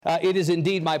It is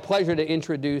indeed my pleasure to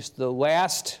introduce the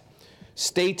last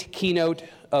state keynote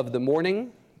of the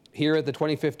morning here at the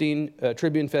 2015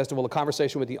 Tribune Festival, a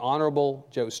conversation with the Honorable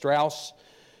Joe Straus,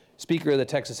 Speaker of the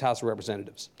Texas House of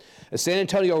Representatives. A San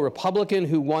Antonio Republican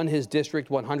who won his District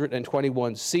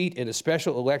 121 seat in a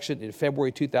special election in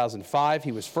February 2005,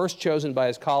 he was first chosen by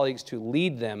his colleagues to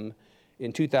lead them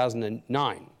in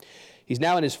 2009. He's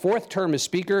now in his fourth term as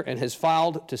Speaker and has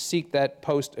filed to seek that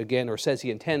post again, or says he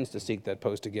intends to seek that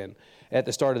post again, at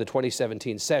the start of the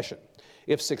 2017 session.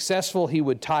 If successful, he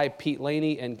would tie Pete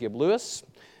Laney and Gib Lewis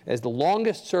as the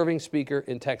longest-serving Speaker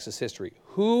in Texas history.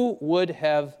 Who would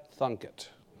have thunk it?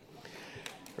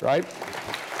 Right?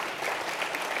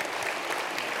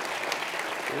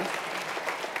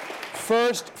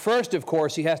 First, of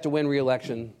course, he has to win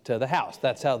re-election to the House.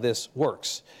 That's how this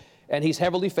works. And he's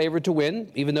heavily favored to win,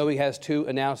 even though he has two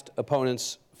announced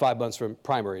opponents 5 months from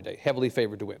primary day. Heavily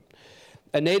favored to win.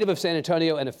 A native of San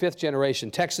Antonio and a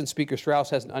fifth-generation Texan, Speaker Straus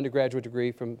has an undergraduate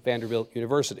degree from Vanderbilt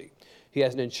University. He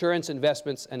has an insurance,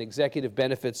 investments, and executive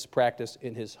benefits practice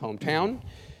in his hometown.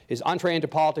 His entree into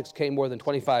politics came more than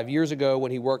 25 years ago when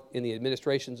he worked in the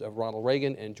administrations of Ronald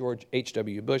Reagan and George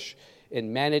H.W. Bush and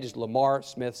managed Lamar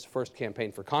Smith's first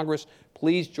campaign for Congress.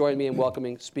 Please join me in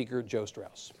welcoming Speaker Joe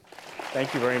Straus.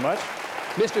 Thank you very much.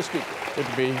 Mr. Speaker. Good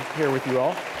to be here with you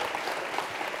all.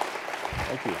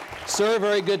 Thank you. Sir,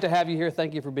 very good to have you here.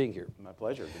 Thank you for being here. My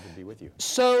pleasure. Good to be with you.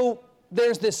 So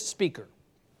there's this Speaker.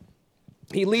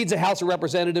 He leads a House of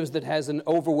Representatives that has an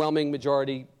overwhelming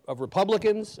majority of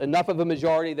Republicans, enough of a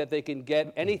majority that they can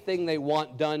get anything they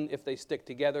want done if they stick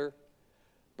together,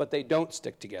 but they don't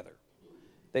stick together.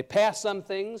 They pass some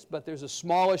things, but there's a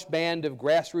smallish band of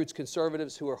grassroots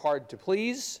conservatives who are hard to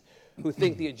please, who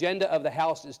think the agenda of the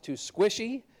House is too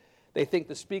squishy. They think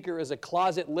the Speaker is a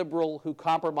closet liberal who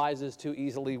compromises too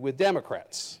easily with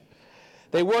Democrats.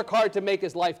 They work hard to make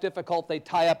his life difficult. They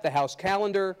tie up the House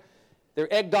calendar.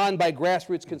 They're egged on by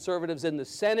grassroots conservatives in the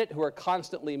Senate who are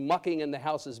constantly mucking in the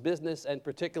House's business, and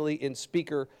particularly in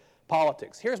Speaker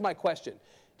politics. Here's my question.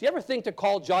 Do you ever think to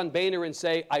call John Boehner and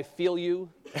say, I feel you?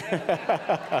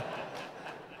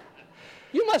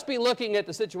 You must be looking at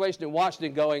the situation in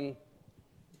Washington going,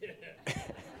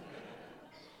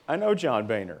 I know John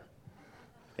Boehner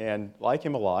and like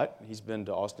him a lot. He's been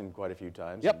to Austin quite a few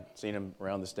times. Yep. And seen him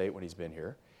around the state when he's been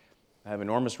here. I have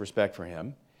enormous respect for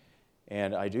him,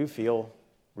 and I do feel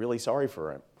really sorry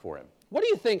for him. What do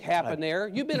you think happened there?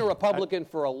 You've been a Republican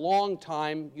for a long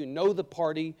time. You know the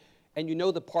party, and you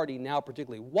know the party now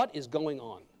particularly. What is going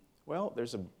on? Well,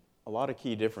 there's a lot of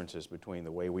key differences between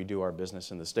the way we do our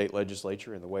business in the state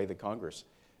legislature and the way the Congress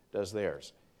does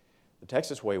theirs. The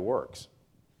Texas way works.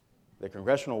 The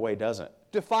congressional way doesn't.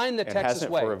 Define the Texas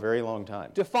hasn't way. For a very long time.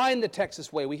 Define the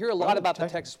Texas way. We hear a lot about the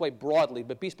Texas way broadly,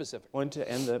 but be specific. Well,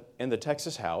 in the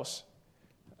Texas House,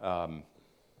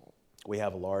 we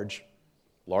have a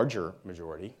larger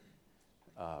majority,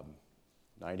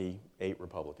 98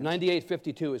 Republicans.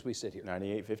 98-52 as we sit here.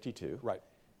 98-52. Right.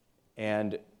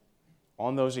 And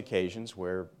on those occasions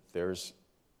where there's,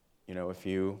 a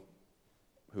few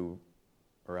who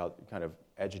are out kind of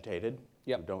agitated,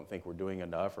 yep, who don't think we're doing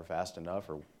enough or fast enough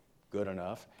or good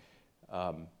enough,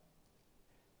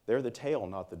 they're the tail,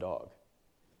 not the dog.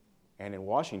 And in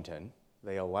Washington,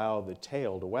 they allow the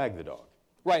tail to wag the dog.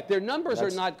 Right. Their numbers are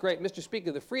not great. Mr.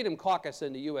 Speaker, the Freedom Caucus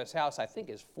in the U.S. House, I think,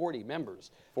 is 40 members.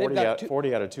 40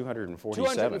 out of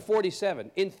 247.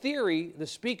 247. In theory, the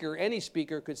Speaker, any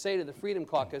Speaker, could say to the Freedom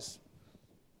Caucus,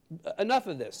 enough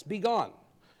of this, be gone.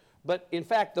 But in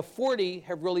fact, the 40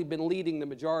 have really been leading the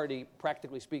majority,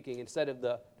 practically speaking, instead of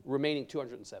the remaining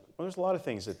 207. Well, there's a lot of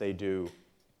things that they do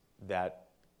that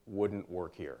wouldn't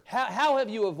work here. How have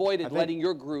you avoided letting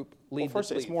your group lead? Well,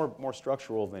 first, it's more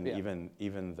structural than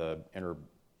even the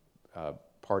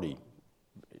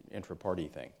intra-party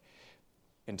thing.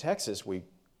 In Texas, we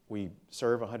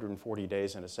serve 140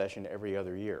 days in a session every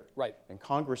other year. Right. In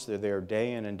Congress, they're there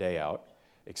day in and day out,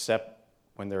 except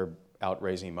when they're out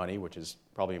raising money, which is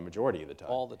probably a majority of the time.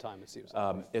 All the time, it seems.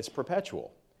 It's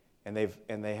perpetual, and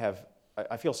they have.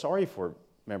 I feel sorry for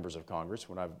members of Congress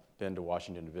when I've been to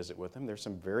Washington to visit with them. There's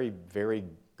some very, very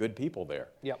good people there.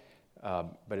 Yep.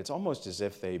 But it's almost as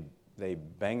if they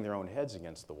bang their own heads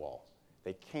against the wall.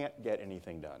 They can't get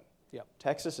anything done. Yep.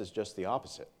 Texas is just the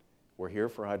opposite. We're here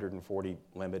for 140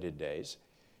 limited days.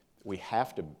 We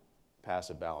have to pass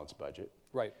a balanced budget.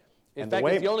 Right. In fact,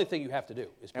 it's the only thing you have to do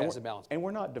is pass a balanced budget. And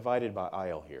we're not divided by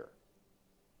aisle here.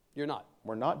 You're not.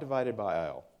 We're not divided by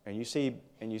aisle. And you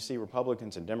see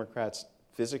Republicans and Democrats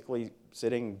physically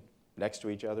sitting next to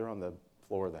each other on the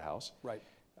floor of the House. Right.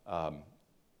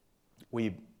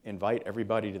 invite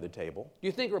everybody to the table. Do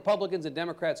you think Republicans and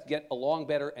Democrats get along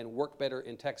better and work better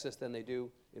in Texas than they do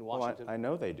in Washington? Well, I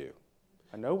know they do.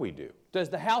 I know we do. Does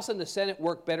the House and the Senate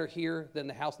work better here than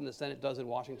the House and the Senate does in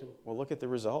Washington? Well, look at the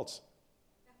results.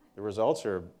 The results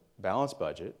are a balanced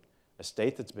budget, a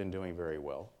state that's been doing very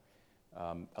well,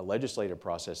 a legislative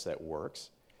process that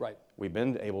works. Right. We've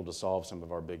been able to solve some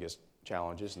of our biggest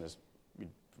challenges in this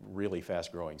really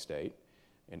fast-growing state,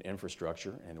 in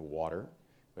infrastructure and water.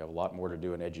 We have a lot more to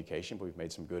do in education, but we've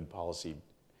made some good policy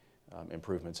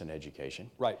improvements in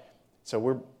education. Right. So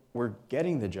we're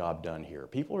getting the job done here.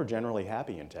 People are generally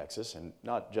happy in Texas, and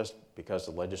not just because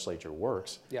the legislature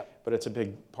works, but it's a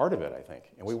big part of it, I think.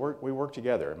 And we work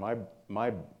together. And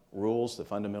my rules, the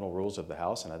fundamental rules of the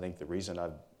House, and I think the reason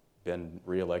I've been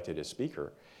reelected as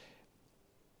Speaker,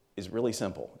 is really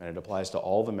simple, and it applies to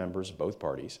all the members of both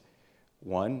parties.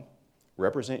 1,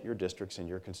 represent your districts and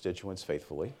your constituents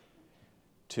faithfully.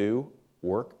 2,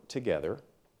 work together.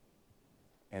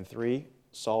 And 3,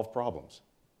 solve problems.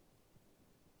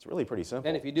 It's really pretty simple.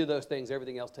 And if you do those things,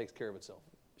 everything else takes care of itself.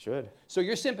 Should. So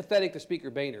you're sympathetic to Speaker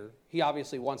Boehner. He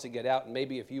obviously wants to get out, and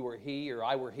maybe if you were he or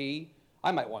I were he,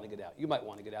 I might want to get out. You might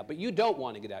want to get out, but you don't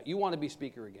want to get out. You want to be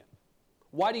Speaker again.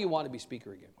 Why do you want to be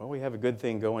Speaker again? Well, we have a good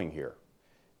thing going here.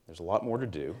 There's a lot more to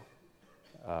do.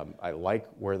 I like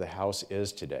where the House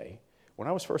is today. When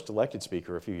I was first elected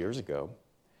Speaker a few years ago,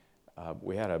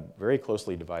 we had a very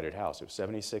closely divided House. It was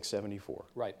 76-74.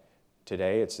 Right.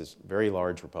 Today, it's this very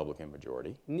large Republican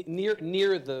majority. Near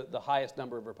the highest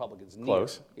number of Republicans.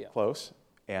 Close, yeah. Close.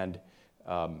 And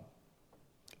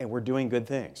we're doing good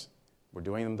things. We're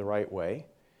doing them the right way.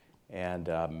 And,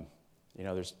 you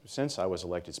know, since I was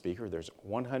elected Speaker, there's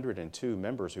 102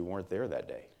 members who weren't there that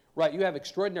day. Right, you have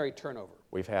extraordinary turnover.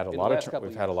 We've had a lot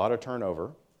of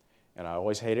turnover, and I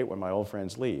always hate it when my old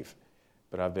friends leave.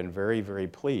 But I've been very, very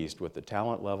pleased with the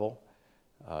talent level,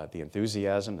 the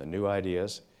enthusiasm, the new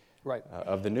ideas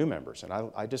of the new members. And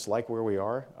I just like where we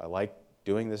are. I like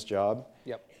doing this job.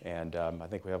 Yep. And I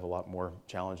think we have a lot more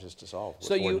challenges to solve.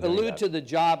 So you allude to the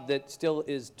job that still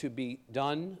is to be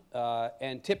done,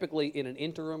 and typically in an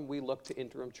interim, we look to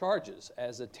interim charges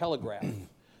as a telegraph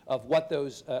of what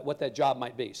that job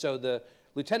might be. So the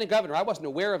Lieutenant Governor, I wasn't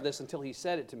aware of this until he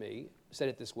said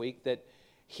it this week, that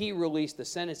he released the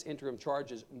Senate's interim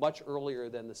charges much earlier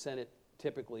than the Senate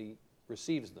typically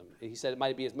receives them. He said it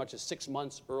might be as much as 6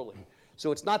 months early.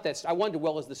 So it's not that, I wonder,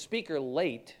 well, is the Speaker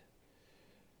late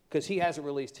because he hasn't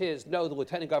released his? No, the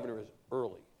Lieutenant Governor is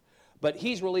early. But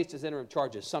he's released his interim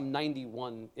charges, some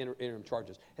 91 interim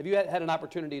charges. Have you had an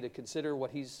opportunity to consider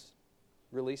what he's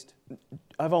released?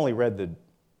 I've only read the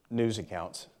news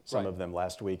accounts, some of them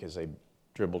last week as they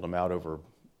dribbled them out over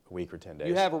a week or 10 days.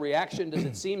 You have a reaction? Does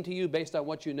it seem to you, based on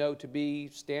what you know, to be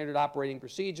standard operating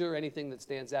procedure, anything that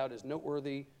stands out as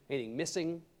noteworthy, anything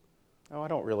missing? Oh, I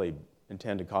don't really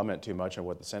intend to comment too much on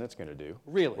what the Senate's going to do.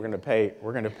 Really? We're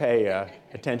going to pay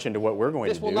attention to what we're going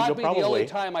to do. This will not be the only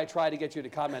time I try to get you to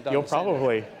comment on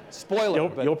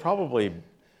Spoiler. You'll probably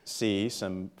see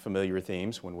some familiar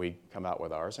themes when we come out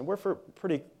with ours, and we're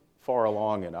pretty far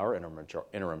along in our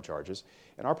interim charges.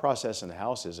 And our process in the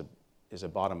House is a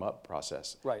bottom-up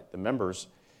process. Right. The members,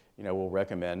 will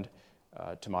recommend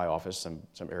to my office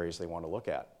some areas they want to look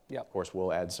at. Yep. Of course,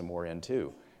 we'll add some more in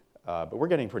too. But we're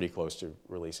getting pretty close to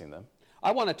releasing them.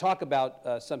 I want to talk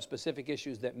about some specific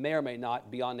issues that may or may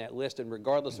not be on that list, and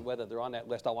regardless of whether they're on that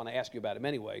list, I want to ask you about them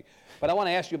anyway. But I want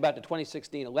to ask you about the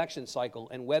 2016 election cycle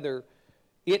and whether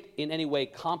it in any way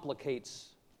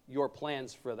complicates your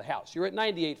plans for the House. You're at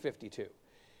 98-52.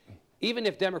 Even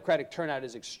if Democratic turnout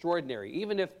is extraordinary,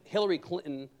 even if Hillary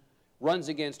Clinton runs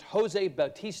against Jose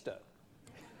Bautista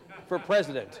for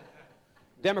president,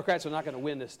 Democrats are not going to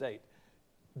win this state.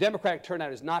 Democratic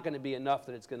turnout is not going to be enough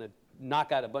that it's going to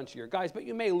knock out a bunch of your guys, but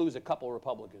you may lose a couple of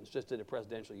Republicans just in a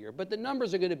presidential year. But the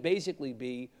numbers are going to basically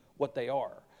be what they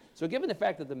are. So given the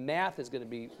fact that the math is going to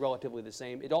be relatively the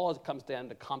same, it all comes down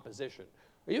to composition.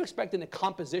 Are you expecting the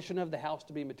composition of the House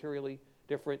to be materially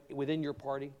different within your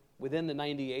party, within the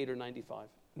 98 or 95?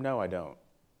 No, I don't.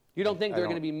 You don't think there are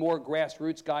going to be more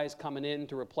grassroots guys coming in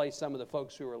to replace some of the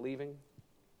folks who are leaving?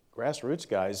 Grassroots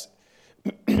guys,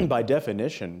 by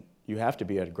definition, you have to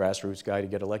be a grassroots guy to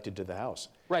get elected to the House.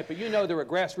 Right, but you know there are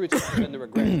grassroots guys and there are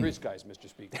grassroots guys, Mr.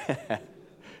 Speaker.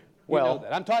 Well, you know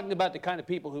that. I'm talking about the kind of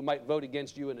people who might vote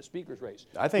against you in a speaker's race.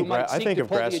 I think who might seek to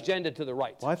pull the agenda to the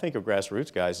right. Well, I think of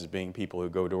grassroots guys as being people who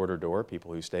go door to door,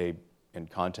 people who stay in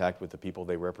contact with the people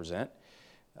they represent,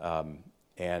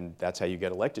 and that's how you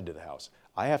get elected to the House.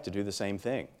 I have to do the same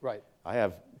thing. Right. I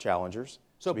have challengers.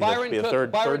 So Byron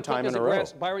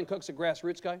Cook's a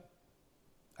grassroots guy?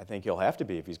 I think he'll have to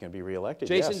be if he's going to be reelected.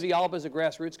 Jason yes. Villalba's a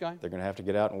grassroots guy? They're going to have to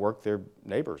get out and work their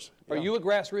neighbors. Are you a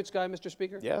grassroots guy, Mr.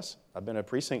 Speaker? Yes. I've been a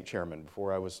precinct chairman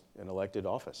before I was in elected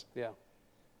office. Yeah.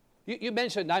 You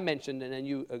mentioned, I mentioned, and then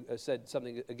you said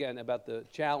something again about the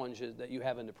challenges that you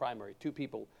have in the primary. Two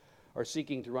people are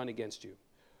seeking to run against you.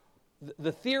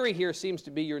 The theory here seems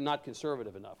to be you're not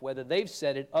conservative enough. Whether they've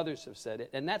said it, others have said it,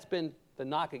 and that's been the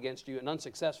knock against you, an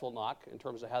unsuccessful knock in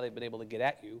terms of how they've been able to get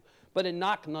at you, but a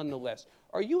knock nonetheless.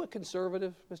 Are you a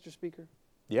conservative, Mr. Speaker?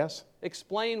 Yes.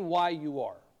 Explain why you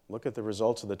are. Look at the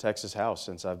results of the Texas House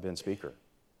since I've been Speaker.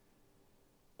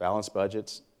 Balanced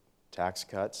budgets, tax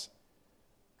cuts,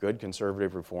 good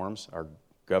conservative reforms. Our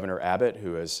Governor Abbott,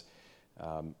 who has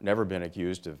never been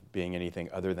accused of being anything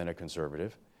other than a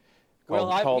conservative,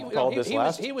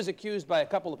 he was accused by a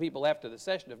couple of people after the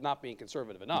session of not being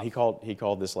conservative enough. He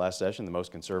called this last session the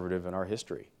most conservative in our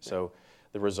history. So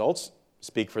the results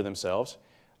speak for themselves.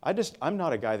 I'm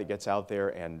not a guy that gets out there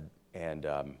and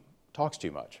talks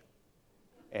too much.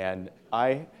 And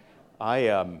I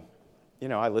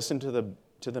listen to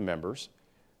the members.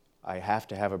 I have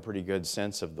to have a pretty good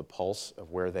sense of the pulse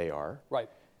of where they are. Right.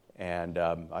 And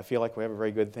I feel like we have a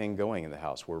very good thing going in the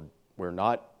House. We're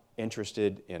not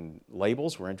interested in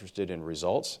labels, we're interested in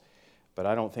results, but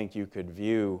I don't think you could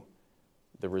view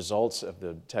the results of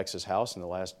the Texas House in the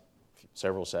last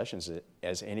several sessions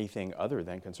as anything other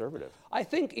than conservative. I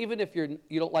think even if you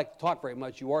don't like to talk very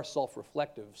much, you are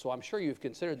self-reflective, so I'm sure you've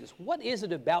considered this. What is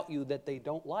it about you that they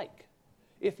don't like?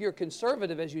 If you're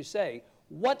conservative, as you say,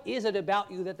 what is it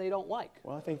about you that they don't like?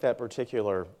 Well, I think that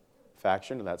particular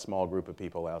faction, and that small group of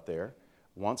people out there,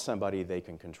 wants somebody they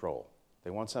can control. They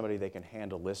want somebody they can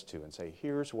hand a list to and say,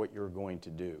 here's what you're going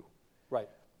to do. Right.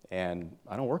 And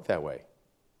I don't work that way.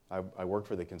 I work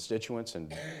for the constituents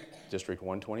in District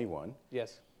 121.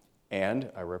 Yes.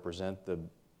 And I represent the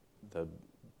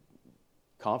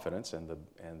confidence and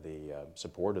the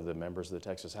support of the members of the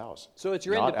Texas House. So it's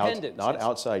your independence. Not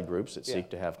outside groups that seek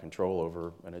to have control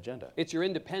over an agenda. It's your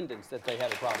independence that they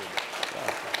have a problem with.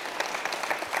 Yeah.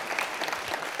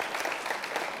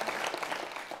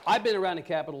 I've been around the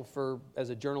Capitol as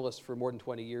a journalist for more than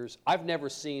 20 years. I've never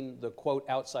seen the, quote,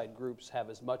 outside groups have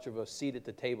as much of a seat at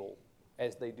the table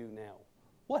as they do now.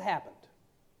 What happened?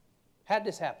 How did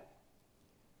this happen?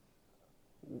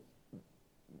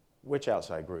 Which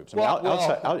outside groups?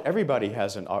 Everybody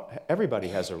has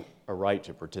a right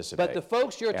to participate. But the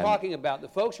folks you're talking about,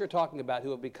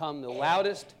 who have become the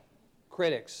loudest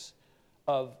critics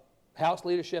of House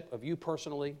leadership, of you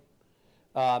personally,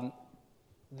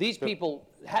 these people,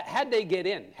 how'd they get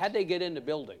in? How'd they get in the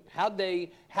building? How did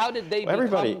they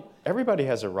become? Everybody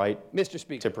has a right, Mr.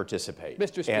 Speaker, to participate.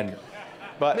 Mr. Speaker.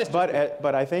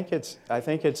 But I think it's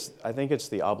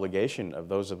the obligation of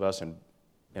those of us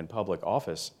in public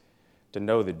office to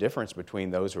know the difference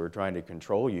between those who are trying to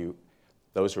control you,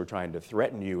 those who are trying to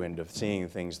threaten you into seeing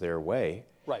things their way,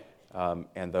 right,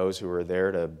 and those who are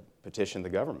there to petition the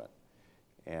government.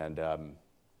 And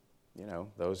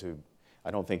those who,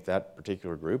 I don't think that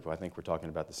particular group, I think we're talking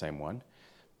about the same one,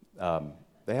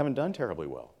 they haven't done terribly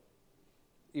well.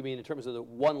 You mean in terms of the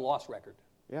one-loss record?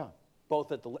 Yeah.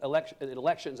 Both at the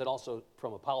elections and also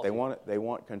from a policy. They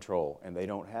want control, and they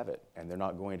don't have it, and they're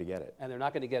not going to get it. And they're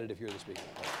not going to get it if you're the Speaker.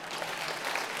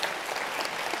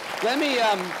 Let me,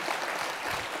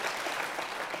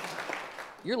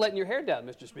 you're letting your hair down,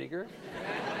 Mr. Speaker.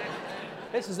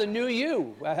 This is a new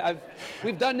you.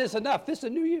 We've done this enough. This is a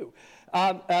new you.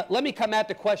 Let me come at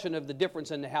the question of the difference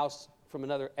in the House from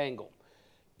another angle.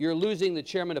 You're losing the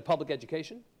chairman of public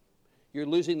education. You're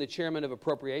losing the chairman of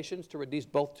appropriations to reduce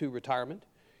both to retirement.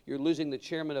 You're losing the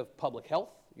chairman of public health.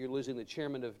 You're losing the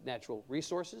chairman of natural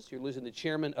resources. You're losing the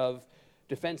chairman of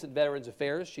Defense and Veterans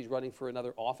Affairs. She's running for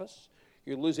another office.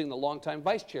 You're losing the longtime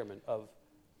vice chairman of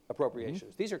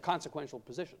appropriations. These are consequential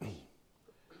positions.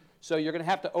 So you're going to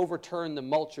have to overturn the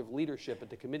mulch of leadership at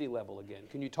the committee level again.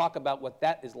 Can you talk about what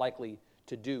that is likely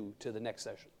to do to the next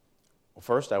session? Well,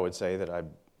 first I would say that I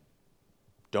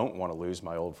don't want to lose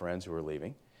my old friends who are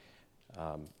leaving,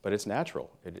 but it's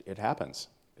natural. It happens.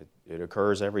 It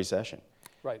occurs every session.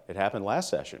 Right. It happened last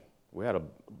session. We had a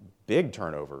big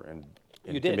turnover in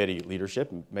committee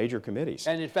leadership, major committees.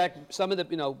 And in fact, some of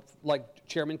the, like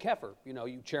Chairman Keffer,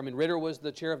 Chairman Ritter was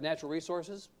the chair of natural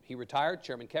resources. He retired.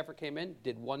 Chairman Keffer came in,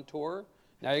 did one tour.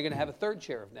 Now you're going to have a third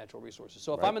chair of natural resources.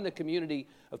 So if I'm in the community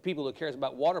of people who cares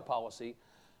about water policy,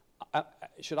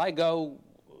 should I go,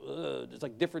 it's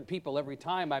like different people every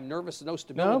time? I'm nervous, no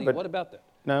stability. What about that?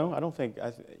 No, I don't think, I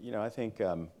think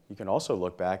you can also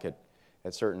look back at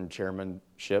certain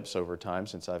chairmanships over time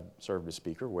since I've served as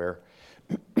Speaker where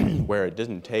it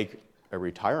didn't take a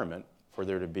retirement for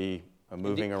there to be a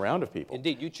moving around of people.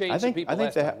 Indeed, you changed some people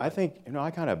last time. I think,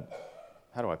 I kind of,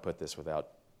 how do I put this without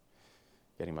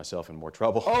getting myself in more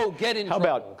trouble? Oh, get in trouble.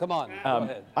 About, come on, go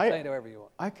ahead. Say it however you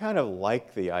want. I kind of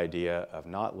like the idea of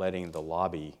not letting the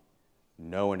lobby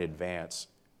know in advance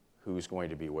who's going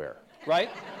to be where. Right?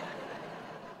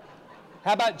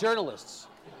 How about journalists?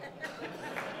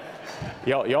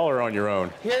 Y'all are on your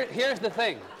own. Here's the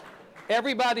thing.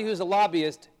 Everybody who's a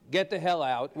lobbyist, get the hell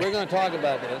out. We're going to talk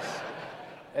about this,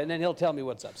 and then he'll tell me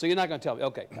what's up. So you're not going to tell me.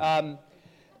 Okay.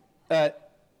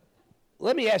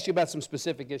 Let me ask you about some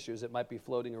specific issues that might be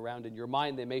floating around in your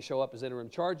mind. They may show up as interim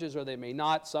charges, or they may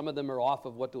not. Some of them are off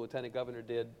of what the lieutenant governor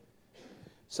did.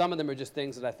 Some of them are just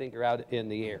things that I think are out in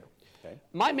the air. Okay.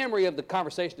 My memory of the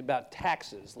conversation about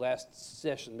taxes last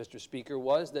session, Mr. Speaker,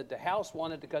 was that the House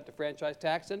wanted to cut the franchise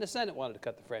tax and the Senate wanted to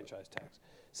cut the franchise tax.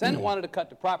 Senate wanted to cut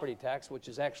the property tax, which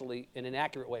is actually an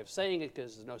inaccurate way of saying it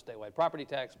because there's no statewide property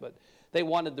tax, but they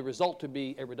wanted the result to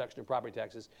be a reduction in property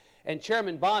taxes. And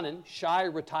Chairman Bonin, shy,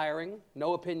 retiring,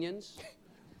 no opinions,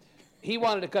 he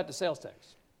wanted to cut the sales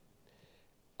tax.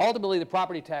 Ultimately, the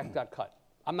property tax got cut.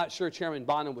 I'm not sure Chairman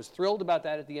Bonin was thrilled about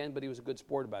that at the end, but he was a good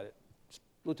sport about it.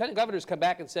 Lieutenant Governor's come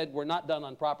back and said, we're not done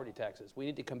on property taxes. We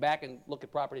need to come back and look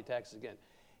at property taxes again.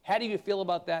 How do you feel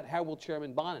about that? How will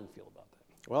Chairman Bonin feel about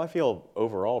that? Well, I feel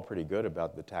overall pretty good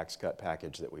about the tax cut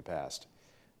package that we passed.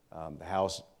 The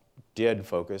House did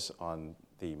focus on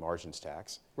the margins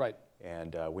tax. Right.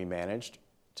 And we managed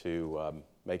to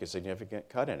make a significant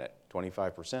cut in it,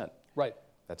 25%. Right.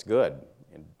 That's good.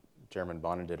 And Chairman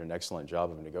Bonin did an excellent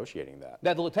job of negotiating that.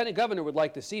 Now, the Lieutenant Governor would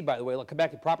like to see, by the way, I'll come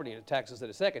back to property taxes in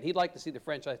a second, he'd like to see the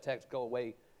franchise tax go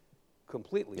away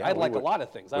completely. Yeah, I'd like a lot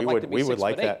of things. I'd like to be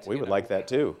 6'8". We would like that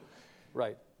too.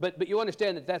 Right. But you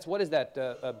understand that that's, what is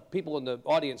that? People in the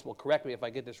audience will correct me if I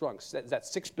get this wrong. Is that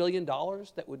 $6 billion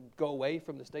that would go away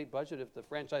from the state budget if the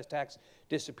franchise tax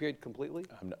disappeared completely?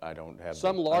 I don't have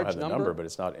large the number, but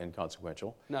it's not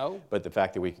inconsequential. No. But the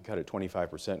fact that we could cut it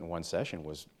 25% in one session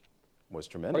was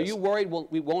tremendous. Are you worried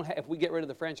we won't if we get rid of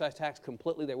the franchise tax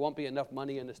completely, there won't be enough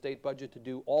money in the state budget to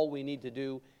do all we need to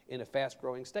do in a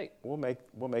fast-growing state? We'll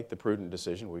make the prudent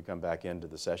decision when we come back into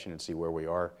the session and see where we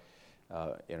are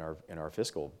in our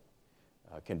fiscal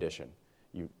condition.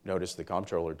 You notice the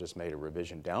comptroller just made a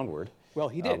revision downward. Well,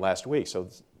 he did last week. So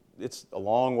it's a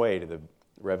long way to the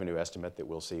revenue estimate that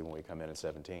we'll see when we come in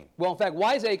 17. Well, in fact,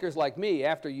 wiseacres like me,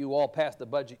 after you all passed the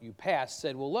budget you passed,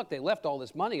 said, well, look, they left all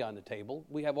this money on the table.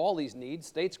 We have all these needs.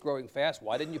 State's growing fast.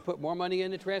 Why didn't you put more money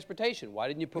into transportation? Why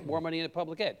didn't you put more money into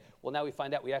public ed? Well, now we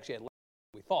find out we actually had less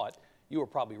than we thought. You were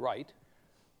probably right.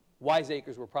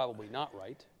 Wiseacres were probably not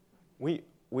right.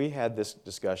 We had this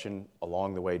discussion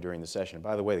along the way during the session.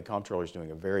 By the way, the comptroller is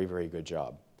doing a very, very good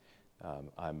job.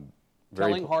 I'm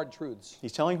telling hard truths.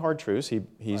 He's telling hard truths.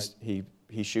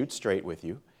 He shoots straight with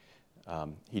you.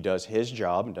 He does his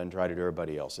job and doesn't try to do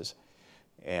everybody else's.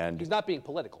 And he's not being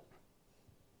political.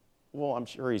 Well, I'm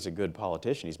sure he's a good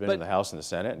politician. He's been in the House and the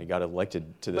Senate, and he got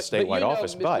elected to the statewide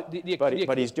office.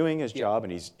 But he's doing his job,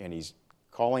 and he's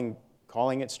calling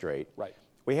it straight. Right.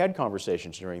 We had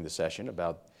conversations during the session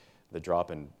about the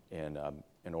drop in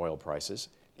oil prices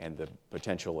and the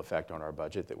potential effect on our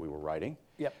budget that we were writing.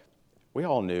 Yep. We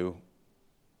all knew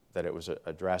that it was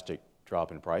a drastic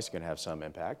drop in price, going to have some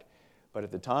impact. But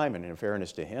at the time, and in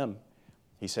fairness to him,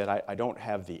 he said, I don't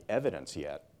have the evidence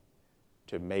yet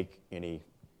to make any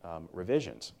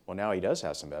revisions. Well, now he does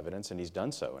have some evidence, and he's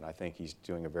done so, and I think he's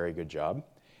doing a very good job.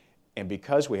 And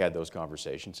because we had those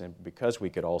conversations, and because we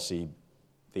could all see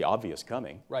the obvious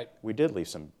coming, right, we did leave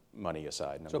some money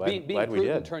aside, and so I'm glad we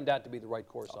did. Turned out to be the right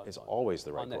course on It's always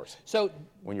the right course. So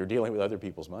when you're dealing with other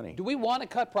people's money. Do we want to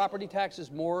cut property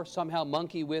taxes more, somehow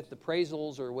monkey with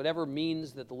appraisals or whatever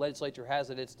means that the legislature has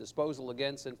at its disposal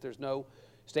again, since there's no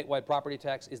statewide property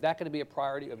tax? Is that going to be a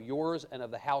priority of yours and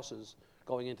of the House's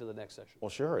going into the next session? Well,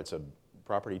 sure.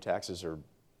 Property taxes are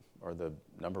the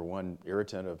number one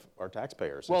irritant of our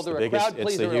taxpayers. Well, they're a crowd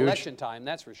pleaser at election time,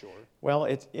 that's for sure. Well,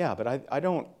 but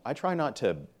I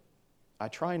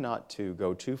try not to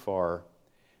go too far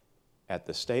at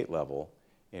the state level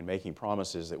in making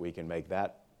promises that we can make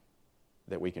that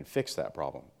we can fix that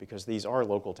problem, because these are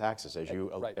local taxes, as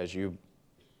you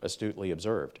astutely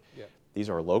observed. Yeah. These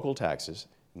are local taxes,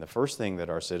 and the first thing that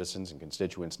our citizens and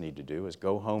constituents need to do is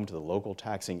go home to the local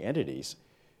taxing entities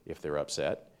if they're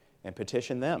upset and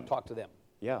petition them. Talk to them.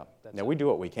 Yeah. Now, we do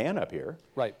what we can up here.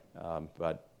 Right.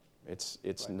 But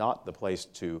it's not the place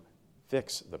to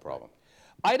fix the problem.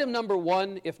 Right. Item number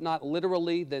one, if not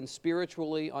literally, then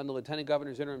spiritually, on the Lieutenant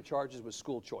Governor's interim charges was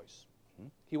school choice. Mm-hmm.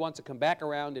 He wants to come back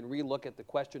around and relook at the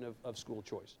question of school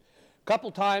choice. A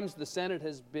couple times the Senate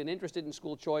has been interested in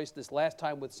school choice, this last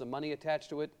time with some money attached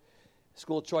to it.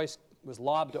 School choice was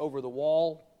lobbed over the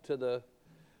wall to the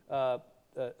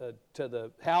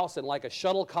House, and like a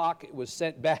shuttlecock, it was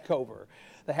sent back over.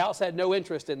 The House had no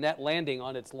interest in that landing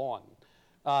on its lawn.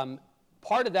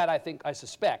 Part of that, I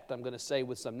suspect, I'm going to say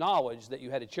with some knowledge, that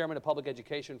you had a chairman of public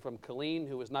education from Killeen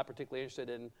who was not particularly interested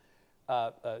in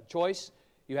choice.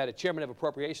 You had a chairman of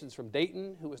appropriations from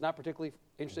Dayton who was not particularly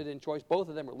interested in choice. Both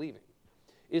of them are leaving.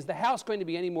 Is the House going to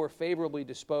be any more favorably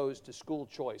disposed to school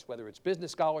choice, whether it's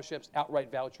business scholarships,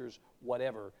 outright vouchers,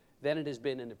 whatever, than it has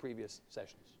been in the previous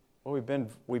sessions? Well,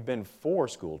 we've been for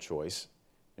school choice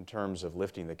in terms of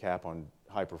lifting the cap on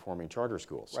high-performing charter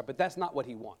schools. Right, but that's not what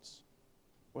he wants.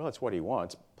 Well, it's what he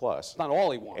wants, plus. It's not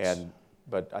all he wants.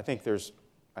 But I think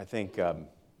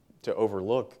to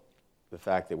overlook the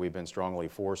fact that we've been strongly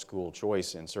for school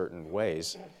choice in certain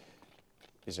ways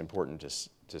is important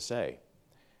to say.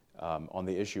 On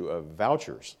the issue of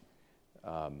vouchers,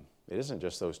 it isn't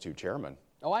just those two chairmen.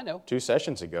 Oh, I know. 2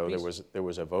 sessions ago, there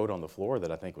was a vote on the floor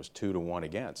that I think was 2-1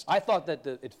 against. I thought that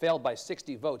it failed by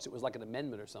 60 votes. It was like an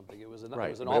amendment or something. It was an right.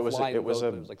 It was an offline vote. It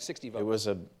was like 60 votes. It was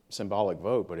a symbolic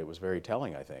vote, but it was very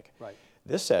telling, I think. Right.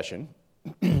 This session,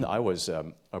 I was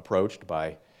approached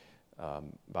by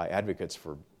advocates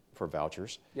for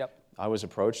vouchers. Yep. I was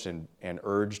approached and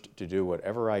urged to do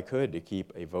whatever I could to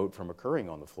keep a vote from occurring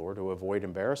on the floor to avoid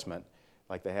embarrassment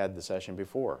like they had the session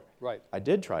before. Right. I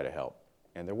did try to help,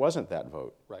 and there wasn't that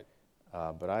vote. Right.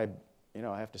 But I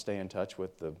have to stay in touch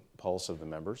with the pulse of the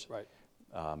members. Right.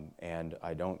 And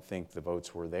I don't think the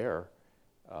votes were there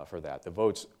for that. The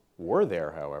votes were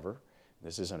there, however.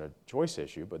 This isn't a choice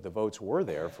issue, but the votes were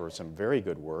there for some very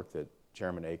good work that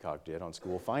Chairman Aycock did on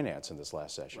school finance in this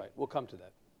last session. Right. We'll come to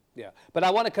that. Yeah, but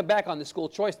I want to come back on the school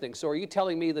choice thing. So are you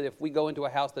telling me that if we go into a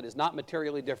house that is not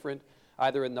materially different,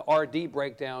 either in the RD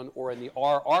breakdown or in the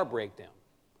RR breakdown,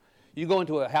 you go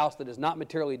into a house that is not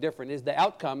materially different, is the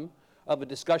outcome of a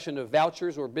discussion of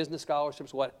vouchers or business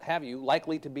scholarships, what have you,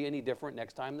 likely to be any different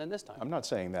next time than this time? I'm not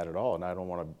saying that at all, and I don't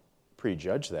want to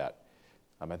prejudge that.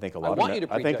 I think a lot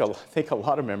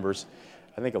of members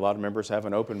have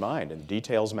an open mind, and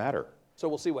details matter. So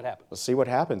we'll see what happens. We'll see what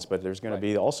happens, but there's going to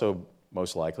be also,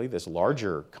 most likely, this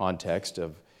larger context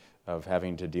of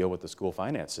having to deal with the school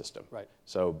finance system. Right.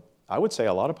 So I would say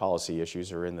a lot of policy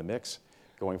issues are in the mix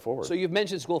going forward. So you've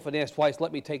mentioned school finance twice.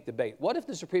 Let me take the bait. What if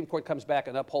the Supreme Court comes back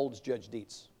and upholds Judge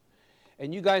Dietz,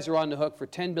 and you guys are on the hook for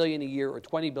 $10 billion a year or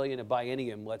 $20 billion a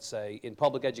biennium, let's say, in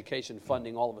public education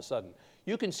funding all of a sudden?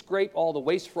 You can scrape all the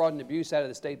waste, fraud, and abuse out of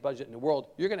the state budget in the world.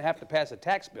 You're going to have to pass a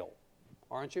tax bill,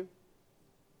 aren't you?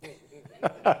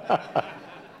 How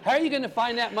are you going to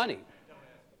find that money?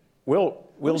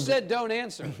 Who said don't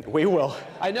answer? We will.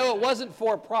 I know it wasn't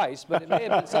for Price, but it may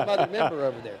have been some other member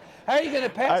over there. How are you going to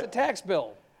pass a tax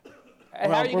bill?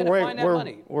 And how are you going to find that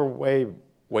money? We're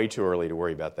way too early to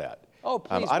worry about that. Oh,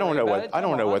 please. I don't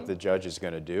know what the judge is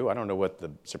going to do. I don't know what the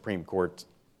Supreme Court.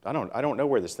 I don't know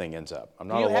where this thing ends up. I'm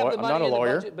not a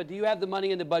lawyer. But do you have the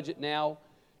money in the budget now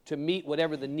to meet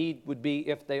whatever the need would be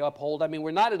if they uphold? I mean,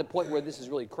 we're not at a point where this is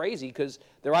really crazy because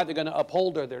they're either going to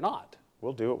uphold or they're not.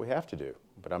 We'll do what we have to do,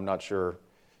 but I'm not sure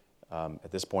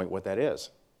at this point what that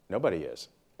is. Nobody is.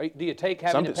 Do you take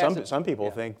having to pass it? Some people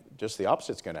think just the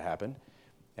opposite's going to happen,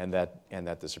 and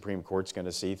that the Supreme Court's going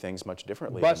to see things much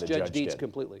differently than the judge did. Dietz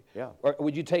completely. Yeah. Or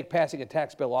would you take passing a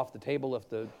tax bill off the table if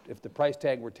the price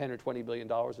tag were $10 or $20 billion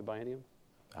a biennium?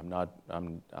 I'm not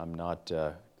going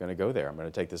to go there. I'm going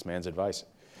to take this man's advice.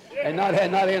 And not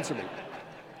answer me.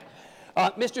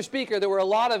 Mr. Speaker, there were a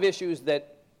lot of issues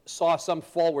that saw some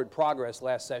forward progress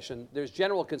last session. There's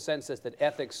general consensus that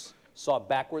ethics saw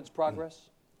backwards progress.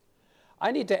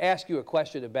 I need to ask you a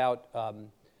question about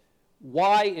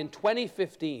why in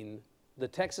 2015 the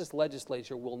Texas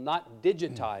legislature will not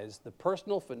digitize the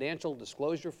personal financial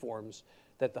disclosure forms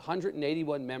that the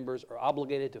 181 members are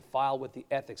obligated to file with the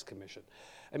Ethics Commission.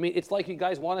 I mean, it's like you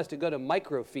guys want us to go to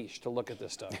microfiche to look at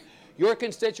this stuff. Your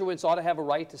constituents ought to have a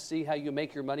right to see how you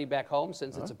make your money back home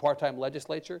since it's a part-time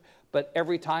legislature, but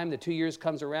every time the 2 years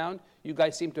comes around, you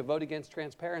guys seem to vote against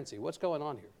transparency. What's going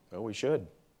on here? Well, we should.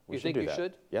 You think you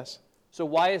should? Yes. So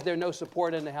why is there no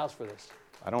support in the House for this?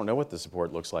 I don't know what the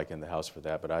support looks like in the House for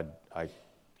that, but I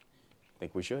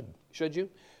think we should. Should you?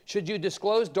 Should you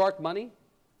disclose dark money?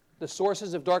 The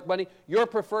sources of dark money? Your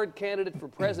preferred candidate for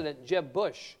president, Jeb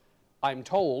Bush, I'm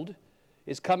told,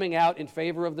 is coming out in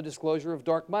favor of the disclosure of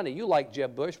dark money. You like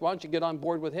Jeb Bush. Why don't you get on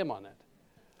board with him on that?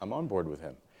 I'm on board with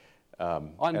him.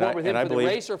 On board with him for the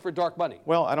race or for dark money?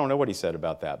 Well, I don't know what he said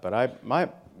about that, but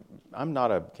I'm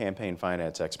not a campaign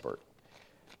finance expert.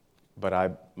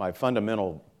 But my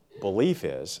fundamental belief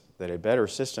is that a better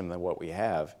system than what we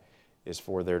have is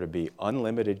for there to be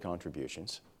unlimited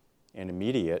contributions and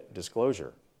immediate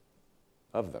disclosure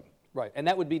of them. Right, and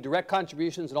that would be direct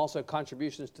contributions and also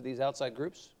contributions to these outside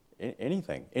groups?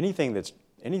 Anything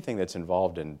that's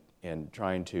involved in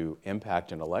trying to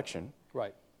impact an election,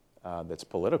 right, that's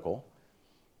political.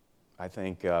 I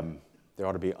think there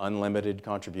ought to be unlimited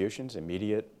contributions,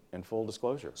 immediate and full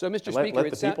disclosure. So, Mr. Speaker,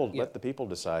 let the people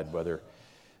decide whether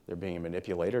they're being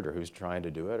manipulated or who's trying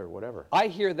to do it or whatever. I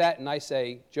hear that and I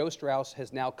say, Joe Straus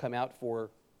has now come out for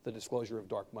the disclosure of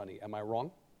dark money. Am I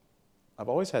wrong? I've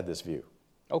always had this view.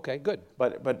 Okay, good.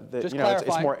 But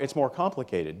it's more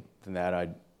complicated than that, I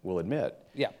will admit.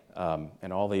 Yeah.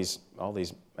 And all these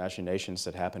machinations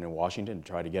that happen in Washington to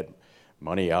try to get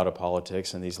money out of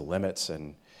politics and these limits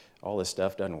and all this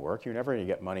stuff doesn't work. You're never going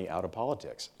to get money out of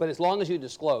politics. But as long as you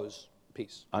disclose,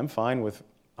 peace. I'm fine with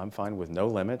no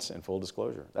limits and full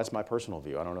disclosure. That's my personal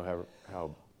view. I don't know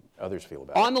how others feel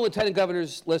about it. On the Lieutenant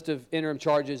Governor's list of interim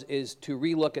charges is to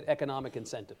relook at economic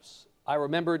incentives. I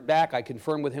remembered back, I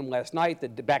confirmed with him last night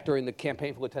that back during the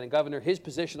campaign for Lieutenant Governor, his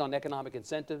position on economic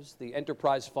incentives, the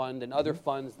enterprise fund and other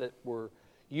funds that were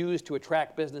used to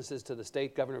attract businesses to the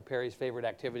state, Governor Perry's favorite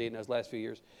activity in those last few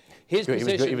years. He was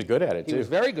good at it, too. He was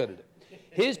very good at it.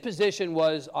 His position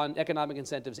was on economic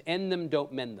incentives, end them,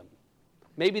 don't mend them.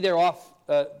 Maybe they're off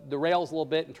the rails a little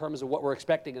bit in terms of what we're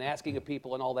expecting and asking of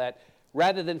people and all that.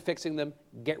 Rather than fixing them,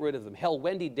 get rid of them. Hell,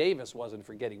 Wendy Davis wasn't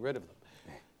for getting rid of them.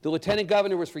 The Lieutenant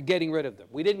Governor was for getting rid of them.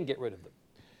 We didn't get rid of them.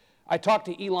 I talked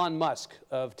to Elon Musk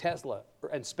of Tesla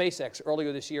and SpaceX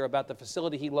earlier this year about the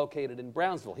facility he located in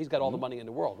Brownsville. He's got all the money in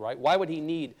the world, right? Why would he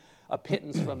need a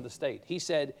pittance from the state? He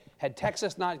said, had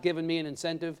Texas not given me an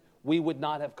incentive, we would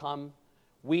not have come.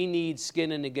 We need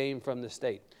skin in the game from the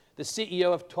state. The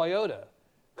CEO of Toyota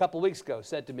a couple weeks ago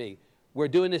said to me, we're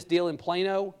doing this deal in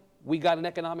Plano. We got an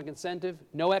economic incentive.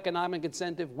 No economic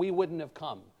incentive, we wouldn't have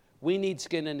come. We need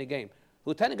skin in the game.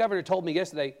 Lieutenant Governor told me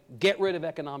yesterday, get rid of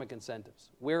economic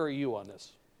incentives. Where are you on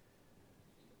this?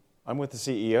 I'm with the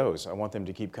CEOs. I want them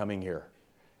to keep coming here.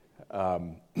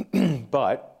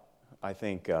 But I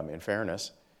think, in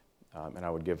fairness, and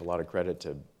I would give a lot of credit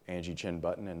to Angie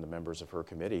Chin-Button and the members of her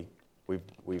committee,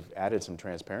 we've added some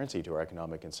transparency to our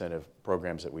economic incentive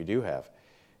programs that we do have.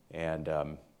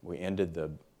 And we ended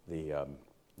the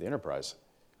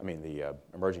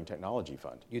Emerging Technology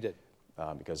Fund. You did.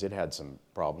 Because it had some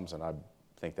problems, and I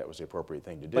think that was the appropriate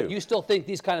thing to do. But you still think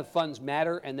these kind of funds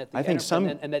matter and that the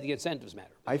incentives matter?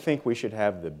 I think we should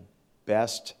have the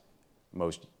best,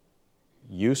 most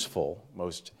useful,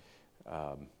 most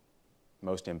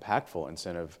impactful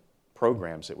incentive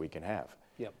programs that we can have.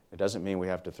 Yep. It doesn't mean we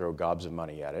have to throw gobs of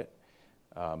money at it,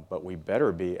 but we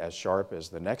better be as sharp as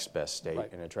the next best state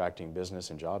in attracting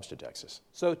business and jobs to Texas.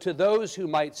 So to those who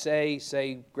might say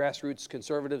grassroots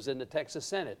conservatives in the Texas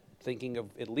Senate, thinking of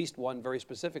at least one very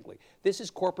specifically, this is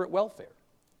corporate welfare.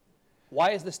 Why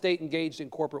is the state engaged in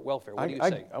corporate welfare? What do you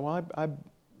say? I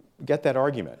get that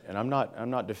argument, and I'm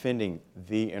not defending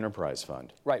the enterprise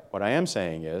fund. Right. What I am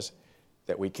saying is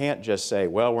that we can't just say,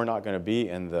 well, we're not going to be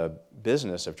in the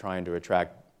business of trying to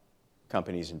attract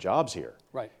companies and jobs here.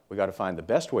 Right. We got to find the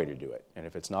best way to do it, and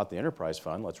if it's not the enterprise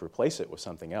fund, let's replace it with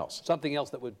something else. Something else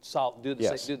that would do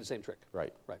the same trick.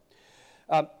 Right. Right.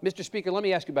 Mr. Speaker, let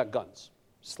me ask you about guns.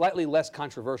 Slightly less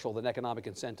controversial than economic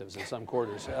incentives in some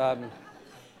quarters.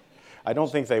 I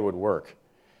don't think they would work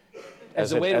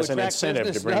as a way to attract an incentive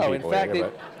business. to bring people here.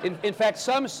 In fact,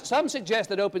 some suggest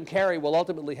that open carry will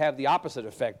ultimately have the opposite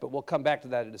effect, but we'll come back to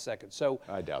that in a second. So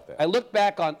I doubt that. I looked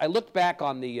back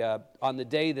on the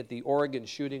day that the Oregon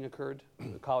shooting occurred,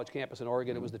 the college campus in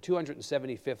Oregon. It was the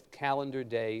 275th calendar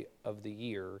day of the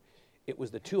year. It was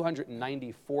the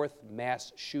 294th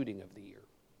mass shooting of the year.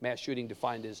 Mass shooting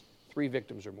defined as 3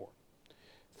 victims or more.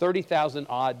 30,000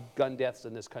 odd gun deaths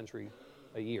in this country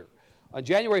a year. On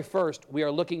January 1st, we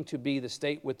are looking to be the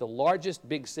state with the largest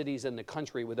big cities in the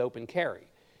country with open carry.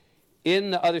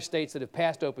 In the other states that have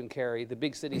passed open carry, the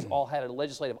big cities all had a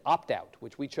legislative opt-out,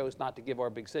 which we chose not to give our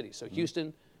big cities. So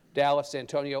Houston, Dallas, San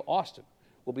Antonio, Austin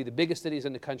will be the biggest cities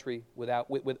in the country with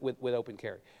open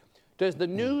carry. Does the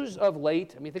news of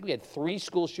late, I think we had 3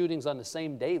 school shootings on the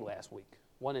same day last week,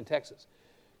 one in Texas,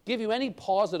 give you any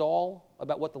pause at all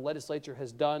about what the legislature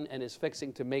has done and is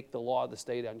fixing to make the law of the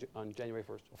state on January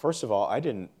 1st? First of all,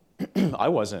 I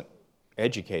wasn't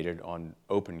educated on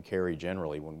open carry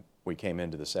generally when we came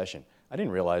into the session. I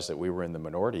didn't realize that we were in the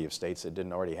minority of states that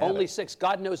didn't already have Only it. 6.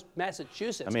 God knows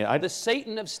Massachusetts. The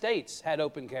Satan of states had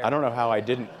open carry. I don't know how I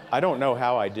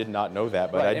did not know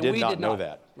that, but I did not know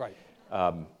that. Right.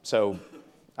 So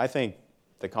I think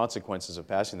the consequences of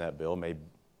passing that bill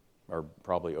are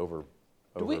probably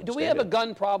Do we have a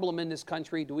gun problem in this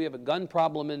country? Do we have a gun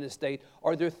problem in this state?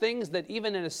 Are there things that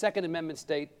even in a Second Amendment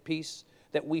state piece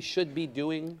that we should be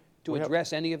doing to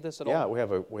address any of this at all? Yeah,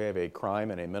 we have a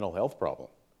crime and a mental health problem.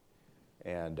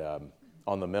 And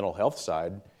on the mental health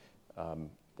side,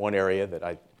 one area that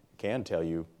I can tell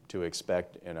you to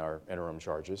expect in our interim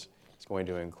charges is going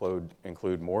to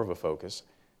include more of a focus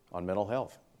on mental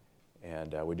health.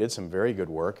 And we did some very good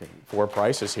work, and for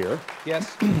Price is here.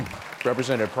 Yes.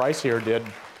 Representative Price here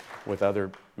with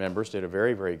other members, did a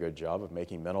very, very good job of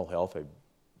making mental health a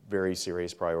very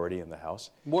serious priority in the House.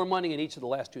 More money in each of the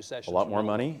last two sessions. A lot more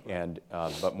money, and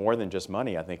but more than just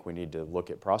money, I think we need to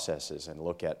look at processes and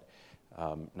look at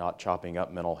not chopping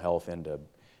up mental health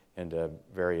into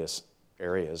various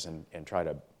areas and try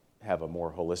to have a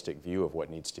more holistic view of what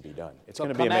needs to be done. It's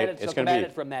going to be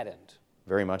it from that end.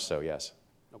 Very much so, yes.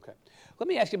 Okay. Let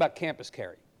me ask you about campus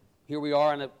carry. Here we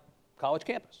are on a college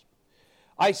campus.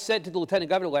 I said to the Lieutenant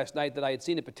Governor last night that I had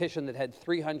seen a petition that had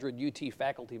 300 UT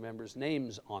faculty members'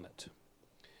 names on it,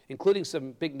 including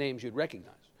some big names you'd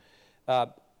recognize,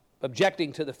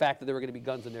 objecting to the fact that there were going to be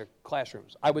guns in their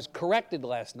classrooms. I was corrected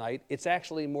last night. It's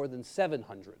actually more than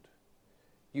 700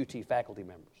 UT faculty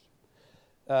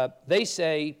members. They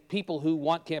say people who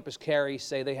want campus carry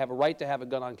say they have a right to have a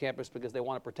gun on campus because they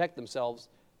want to protect themselves.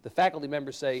 The faculty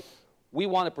members say, we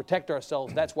want to protect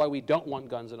ourselves. That's why we don't want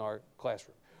guns in our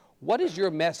classroom. What is your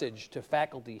message to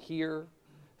faculty here,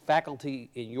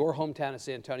 faculty in your hometown of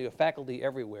San Antonio, faculty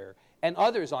everywhere, and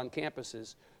others on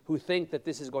campuses who think that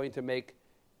this is going to make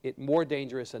it more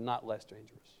dangerous and not less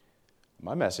dangerous?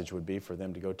 My message would be for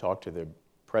them to go talk to the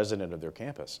president of their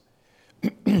campus,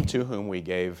 to whom we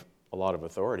gave a lot of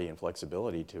authority and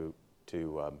flexibility to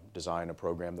design a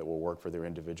program that will work for their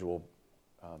individual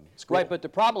school. Right, but the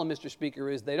problem, Mr. Speaker,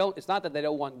 is it's not that they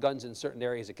don't want guns in certain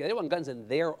areas. They want guns in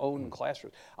their own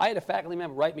classrooms. I had a faculty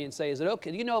member write me and say, is it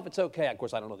okay, do you know if it's okay? Of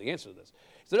course, I don't know the answer to this.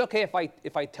 Is it okay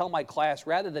if I tell my class,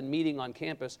 rather than meeting on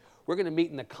campus, we're going to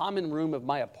meet in the common room of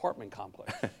my apartment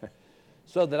complex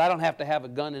so that I don't have to have a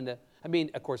gun in the, I mean,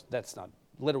 of course, that's not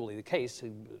literally the case,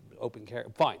 open carry,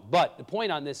 fine. But the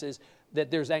point on this is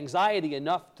that there's anxiety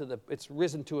enough it's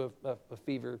risen to a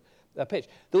fever pitch.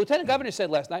 The Lieutenant Governor said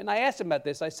last night, and I asked him about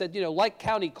this, I said, like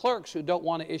county clerks who don't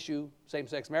want to issue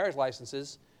same-sex marriage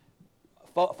licenses,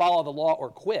 follow the law or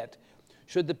quit,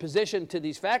 should the position to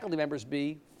these faculty members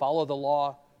be follow the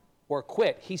law or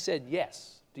quit? He said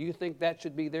yes. Do you think that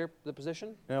should be the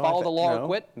position? No, follow the law or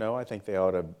quit? No, I think they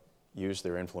ought to use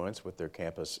their influence with their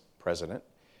campus president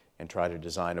and try to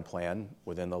design a plan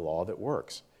within the law that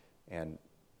works. And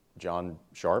John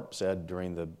Sharp said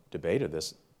during the debate of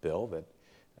this bill that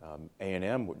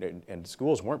A&M and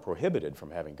schools weren't prohibited from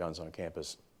having guns on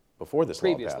campus before this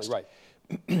law passed. Right.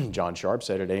 John Sharp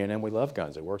said at A&M, we love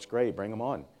guns. It works great. Bring them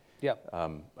on. Yeah.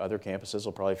 Other campuses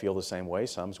will probably feel the same way.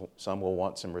 Some will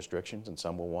want some restrictions, and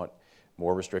some will want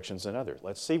more restrictions than others.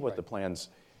 Let's see what the plans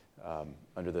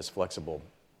under this flexible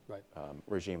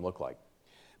regime look like.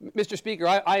 Mr. Speaker,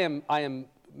 I am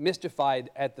mystified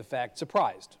at the fact,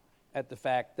 surprised at the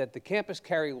fact that the campus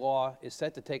carry law is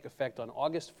set to take effect on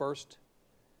August 1st,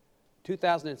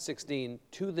 2016,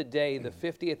 to the day, the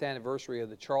 50th anniversary of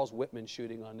the Charles Whitman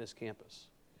shooting on this campus.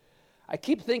 I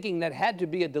keep thinking that had to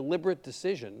be a deliberate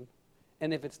decision,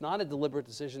 and if it's not a deliberate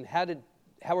decision,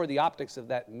 how are the optics of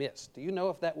that missed? Do you know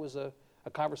if that was a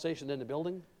conversation in the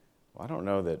building? Well, I don't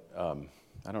know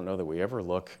that we ever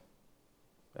look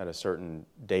at a certain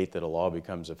date that a law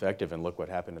becomes effective and look what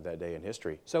happened at that day in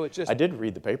history. So it's just. I did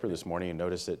read the paper this morning and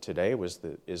noticed that today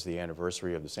is the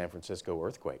anniversary of the San Francisco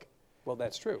earthquake. Well,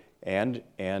 that's true. And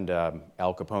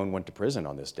Al Capone went to prison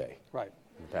on this day. Right.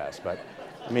 In the past, but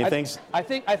I mean things. I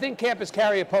think campus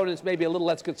carry opponents may be a little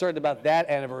less concerned about that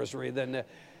anniversary than.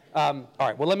 All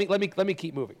right. Well, let me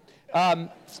keep moving.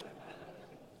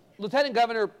 Lieutenant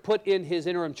Governor put in his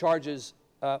interim charges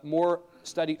more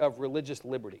study of religious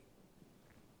liberty.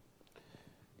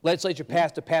 Legislature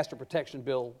passed a pastor protection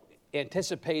bill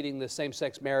anticipating the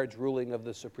same-sex marriage ruling of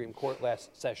the Supreme Court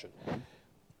last session.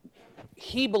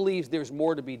 He believes there's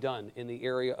more to be done in the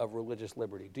area of religious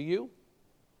liberty. Do you?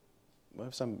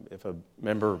 Well, if a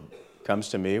member comes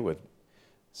to me with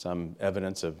some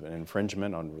evidence of an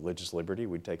infringement on religious liberty,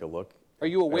 we'd take a look. Are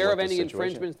you aware of any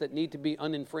infringements that need to be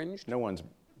uninfringed? No one's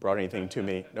brought anything to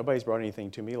me. Nobody's brought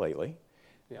anything to me lately.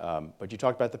 Yeah. But you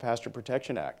talked about the Pastor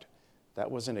Protection Act.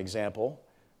 That was an example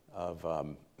of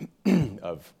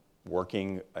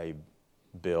working a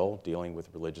bill dealing with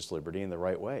religious liberty in the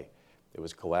right way. It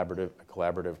was a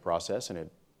collaborative process, and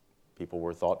people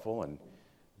were thoughtful and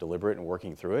deliberate in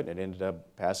working through it, and it ended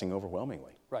up passing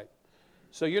overwhelmingly. Right.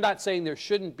 So you're not saying there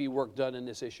shouldn't be work done in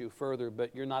this issue further,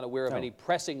 but you're not aware of any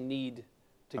pressing need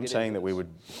I'm saying that we would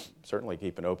certainly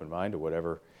keep an open mind to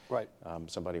whatever right.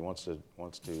 Somebody wants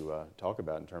to talk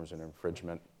about in terms of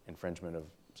infringement of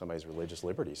somebody's religious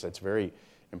liberties. It's very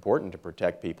important to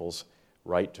protect people's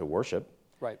right to worship,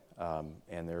 right,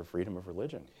 and their freedom of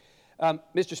religion.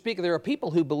 Mr. Speaker, there are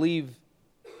people who believe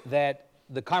that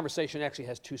the conversation actually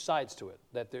has two sides to it,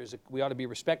 that we ought to be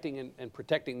respecting and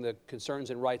protecting the concerns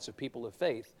and rights of people of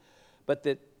faith, but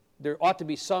that there ought to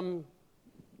be some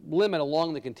limit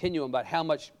along the continuum about how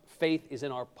much faith is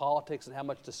in our politics and how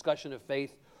much discussion of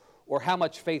faith or how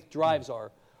much faith drives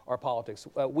our politics.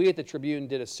 We at the Tribune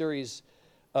did a series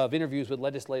of interviews with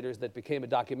legislators that became a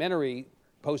documentary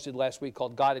posted last week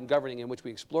called God and Governing, in which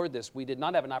we explored this. We did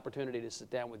not have an opportunity to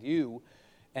sit down with you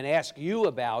and ask you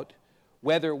about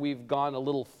whether we've gone a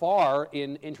little far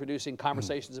in introducing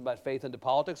conversations about faith into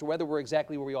politics or whether we're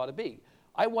exactly where we ought to be.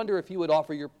 I wonder if you would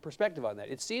offer your perspective on that.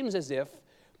 It seems as if,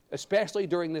 especially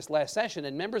during this last session,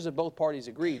 and members of both parties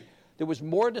agreed, there was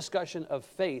more discussion of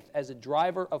faith as a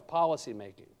driver of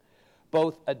policymaking,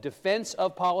 both a defense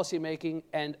of policymaking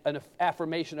and an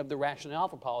affirmation of the rationale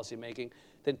for policymaking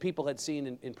than people had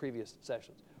seen in previous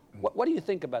sessions. What do you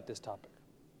think about this topic?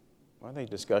 Well, I think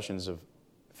discussions of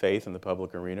faith in the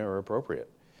public arena are appropriate.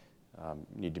 You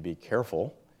need to be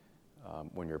careful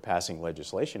when you're passing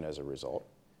legislation as a result,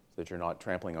 so that you're not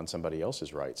trampling on somebody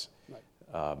else's rights.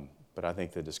 Right. But I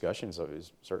think the discussion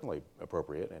is certainly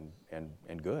appropriate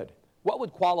and good. What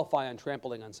would qualify on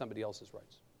trampling on somebody else's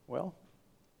rights? Well,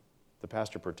 the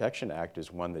Pastor Protection Act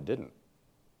is one that didn't.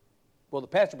 Well, the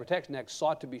Pastor Protection Act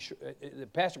sought to be the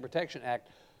Pastor Protection Act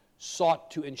sought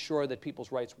to ensure that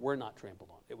people's rights were not trampled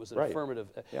on. It was an affirmative.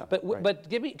 Yeah, but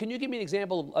can you give me an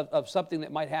example of something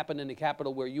that might happen in the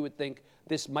Capitol where you would think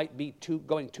this might be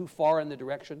going too far in the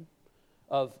direction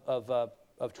of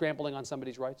trampling on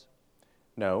somebody's rights?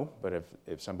 No, but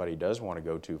if somebody does want to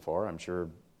go too far, I'm sure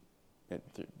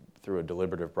through a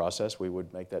deliberative process we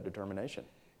would make that determination.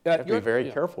 You have to be very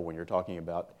careful when you're talking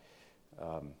about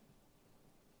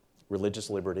religious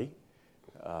liberty,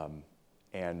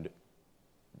 and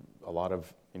a lot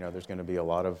of, there's going to be a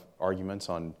lot of arguments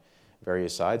on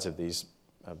various sides of these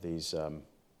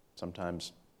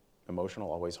sometimes emotional,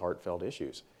 always heartfelt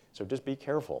issues. So just be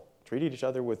careful. Treat each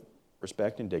other with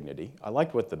respect and dignity. I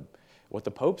liked what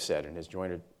the Pope said in his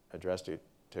joint address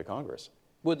to Congress.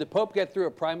 Would the Pope get through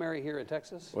a primary here in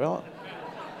Texas? Well,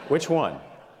 which one?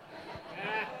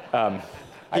 I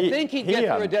think he'd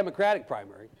get through a Democratic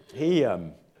primary. He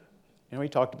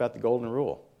talked about the Golden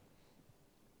Rule.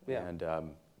 Yeah. And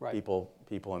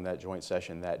people in that joint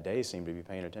session that day seemed to be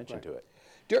paying attention to it.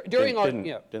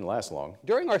 Didn't last long.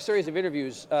 During our series of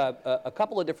interviews, a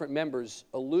couple of different members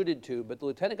alluded to, but the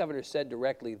Lieutenant Governor said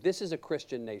directly, this is a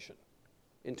Christian nation,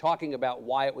 in talking about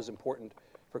why it was important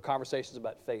for conversations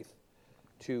about faith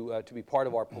to be part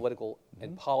of our political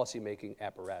and policy-making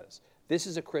apparatus. This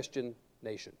is a Christian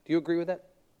nation. Do you agree with that?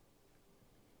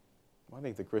 Well, I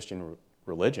think the Christian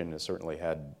religion has certainly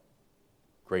had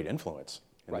great influence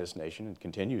in this nation and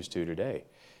continues to today.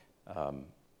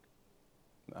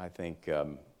 I think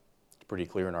it's pretty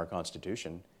clear in our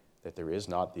Constitution that there is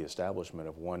not the establishment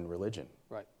of one religion.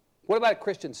 Right. What about a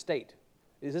Christian state?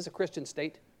 Is this a Christian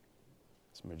state?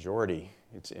 It's a majority.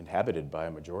 It's inhabited by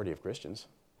a majority of Christians.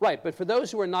 Right, but for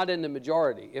those who are not in the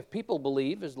majority, if people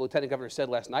believe, as the Lieutenant Governor said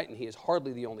last night, and he is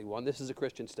hardly the only one, this is a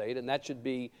Christian state, and that should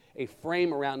be a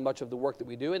frame around much of the work that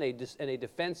we do and a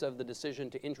defense of the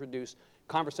decision to introduce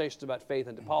conversations about faith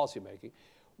into policymaking.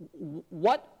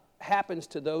 What happens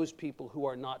to those people who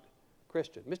are not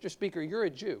Christian? Mr. Speaker, you're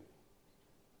a Jew.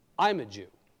 I'm a Jew.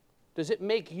 Does it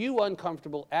make you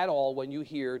uncomfortable at all when you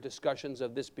hear discussions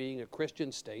of this being a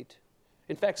Christian state?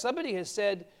 In fact, somebody has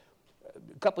said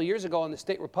a couple of years ago on the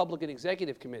State Republican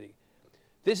Executive Committee,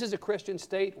 this is a Christian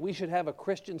state, we should have a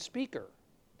Christian speaker.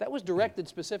 That was directed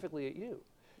specifically at you.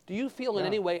 Do you feel in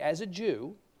any way, as a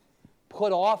Jew,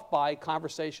 put off by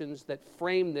conversations that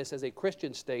frame this as a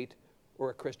Christian state or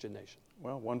a Christian nation?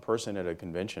 Well, one person at a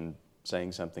convention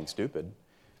saying something stupid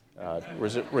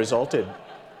resulted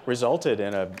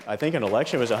in I think an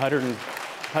election was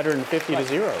 150 to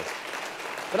 0.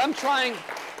 But I'm trying.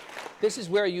 This is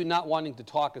where you not wanting to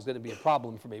talk is going to be a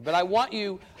problem for me. But I want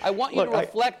you to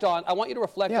reflect on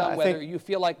whether you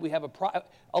feel like we have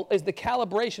is the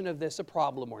calibration of this a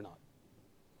problem or not?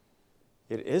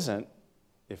 It isn't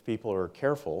if people are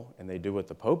careful and they do what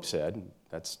the Pope said.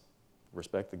 That's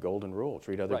respect the Golden Rule.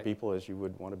 Treat other people as you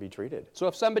would want to be treated. So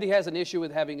if somebody has an issue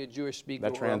with having a Jewish speaker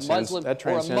that transcends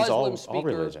all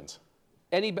religions.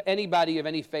 Anybody of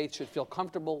any faith should feel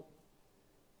comfortable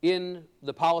in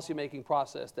the policymaking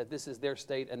process that this is their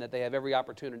state and that they have every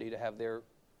opportunity to have their...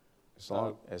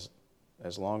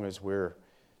 As long as we're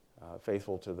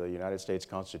faithful to the United States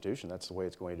Constitution. That's the way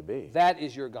it's going to be. That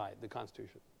is your guide, the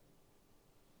Constitution.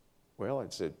 Well,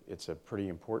 it's a pretty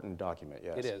important document,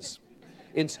 yes. It is.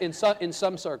 In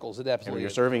some circles, it absolutely is. And when you're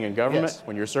serving in government, yes.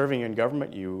 When you're serving in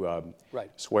government, you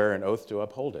swear an oath to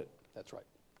uphold it. That's right.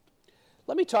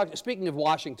 Let me talk, speaking of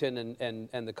Washington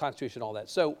and the Constitution and all that,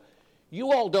 so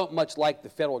you all don't much like the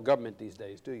federal government these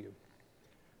days, do you?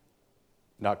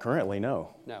 Not currently,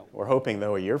 no. No. We're hoping,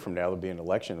 though, a year from now there'll be an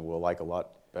election that we'll like a lot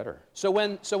better.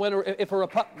 If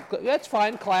a that's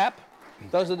fine, clap.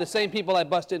 Those are the same people I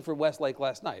busted for Westlake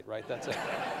last night, right? That's it.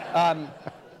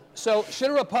 So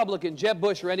should a Republican, Jeb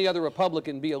Bush or any other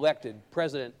Republican, be elected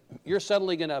president, you're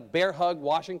suddenly going to bear hug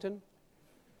Washington?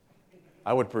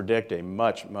 I would predict a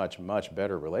much, much, much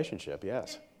better relationship,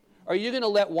 yes. Are you going to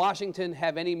let Washington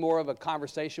have any more of a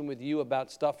conversation with you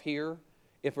about stuff here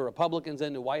if a Republican's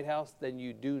in the White House than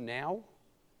you do now?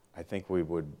 I think we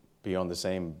would be on the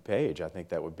same page. I think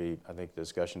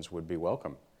discussions would be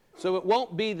welcome. So it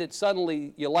won't be that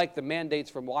suddenly you like the mandates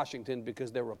from Washington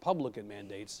because they're Republican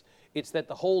mandates. It's that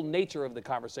the whole nature of the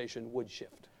conversation would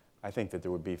shift. I think that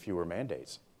there would be fewer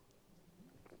mandates.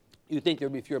 You think there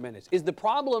would be fewer mandates. Is the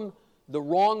problem the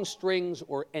wrong strings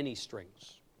or any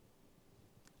strings?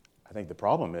 I think the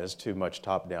problem is too much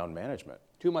top-down management.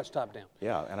 Too much top-down.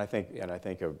 Yeah, and I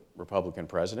think a Republican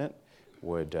president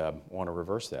would want to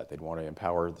reverse that. They'd want to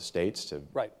empower the states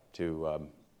to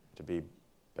be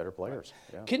better players.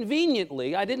 Yeah.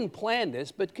 Conveniently, I didn't plan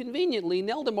this, but conveniently,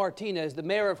 Nelda Martinez, the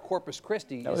mayor of Corpus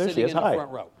Christi, is sitting in the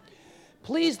front row.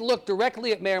 Please look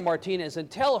directly at Mayor Martinez and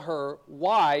tell her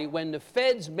why, when the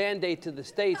feds mandate to the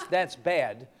states, that's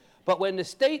bad, but when the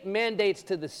state mandates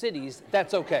to the cities,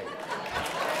 that's okay.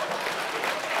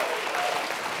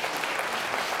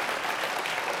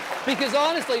 Because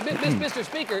honestly, Mr.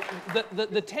 Speaker,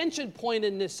 the tension point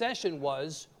in this session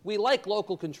was, we like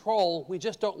local control, we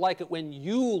just don't like it when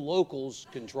you locals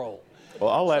control.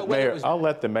 Well, I'll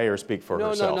let the mayor speak for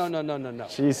herself. No.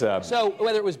 She's So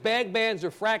whether it was bag bans or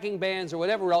fracking bans or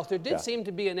whatever else, there did seem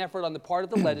to be an effort on the part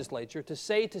of the legislature to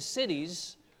say to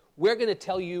cities, we're going to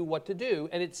tell you what to do.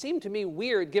 And it seemed to me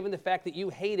weird, given the fact that you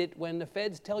hate it when the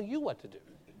feds tell you what to do.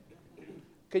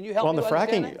 Can you help me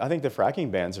understand that? I think the fracking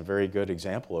ban's a very good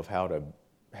example of how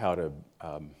to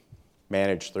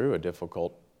manage through a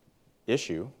difficult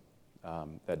issue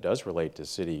that does relate to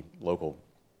city, local,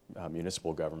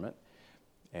 municipal government.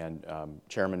 And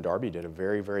Chairman Darby did a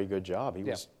very, very good job.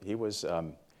 He was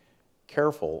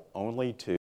careful only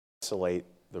to isolate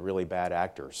the really bad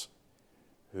actors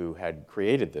who had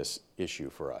created this issue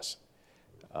for us.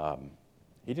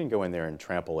 He didn't go in there and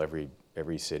trample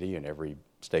every city and every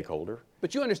stakeholder.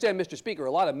 But you understand, Mr. Speaker,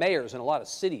 a lot of mayors and a lot of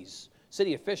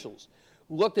city officials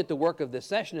looked at the work of this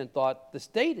session and thought the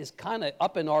state is kind of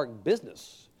up in our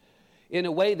business in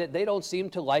a way that they don't seem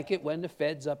to like it when the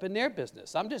Fed's up in their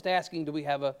business. I'm just asking, do we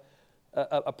have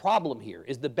a problem here?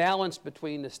 Is the balance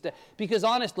between the state? Because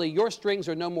honestly, your strings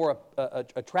are no more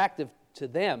attractive to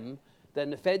them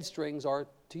than the Fed strings are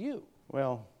to you.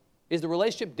 Well, is the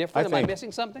relationship different? Am I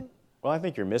missing something? Well, I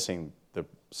think you're missing the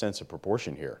sense of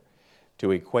proportion here.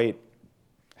 To equate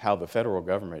how the federal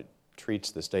government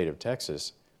treats the state of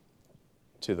Texas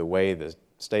to the way the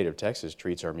state of Texas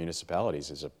treats our municipalities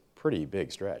is a pretty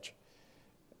big stretch.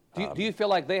 Do you feel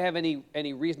like they have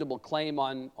any reasonable claim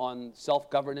on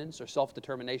self-governance or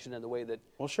self-determination in the way that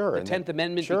the 10th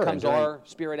Amendment becomes our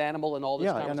spirit animal and all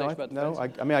this conversation about the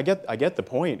feds? I mean, I get the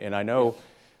point, and I know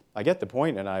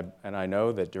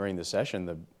that during the session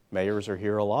the mayors are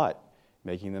here a lot,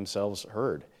 making themselves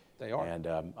heard. They are. And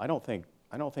I don't think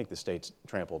the state's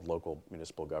trampled local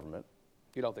municipal government.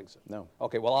 You don't think so? No.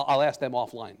 Okay, well, I'll ask them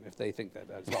offline if they think that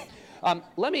as well.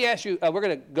 Let me ask you, we're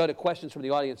going to go to questions from the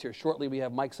audience here shortly. We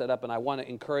have mics set up, and I want to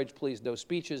encourage, please, no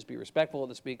speeches. Be respectful of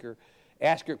the speaker.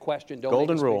 Ask your question. Don't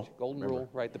Golden make a rule. Speech. Golden rule,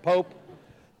 right. The Pope,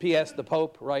 P.S., the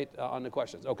Pope, right, on the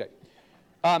questions. Okay.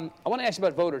 I want to ask you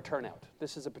about voter turnout.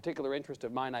 This is a particular interest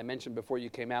of mine. I mentioned before you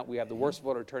came out, we have the worst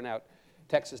voter turnout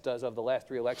Texas does of the last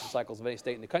 3 election cycles of any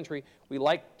state in the country. We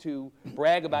like to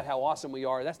brag about how awesome we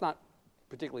are. That's not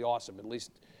particularly awesome. At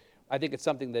least I think it's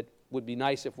something that would be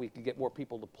nice if we could get more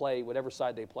people to play whatever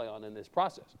side they play on in this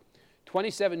process.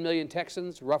 27 million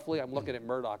Texans, roughly. I'm looking at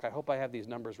Murdoch. I hope I have these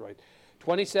numbers right.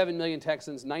 27 million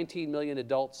Texans, 19 million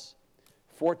adults,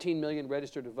 14 million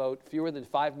registered to vote. Fewer than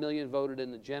 5 million voted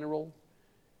in the general.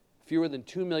 Fewer than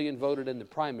 2 million voted in the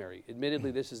primary.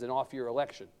 Admittedly, this is an off-year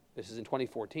election. This is in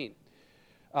 2014.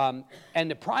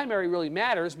 And the primary really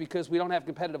matters because we don't have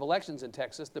competitive elections in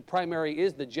Texas. The primary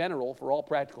is the general for all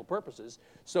practical purposes.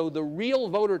 So the real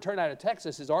voter turnout in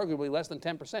Texas is arguably less than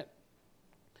 10%.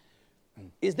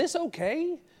 Is this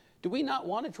okay do we not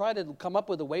want to try to come up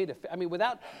with a way to, I mean,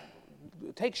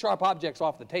 take sharp objects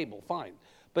off the table, fine.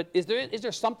 But is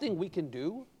there something we can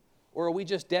do, or are we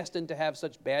just destined to have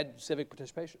such bad civic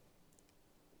participation?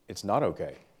 It's not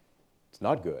okay. It's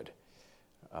not good.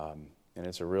 And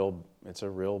it's a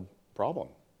real problem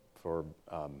for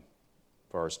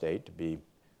our state to be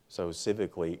so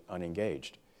civically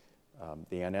unengaged.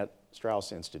 The Annette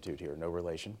Straus Institute here, no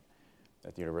relation,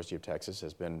 at the University of Texas,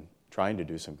 has been trying to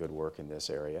do some good work in this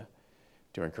area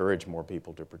to encourage more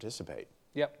people to participate.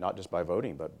 Yep. Not just by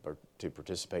voting, but to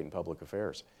participate in public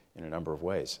affairs in a number of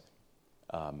ways.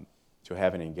 To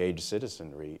have an engaged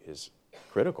citizenry is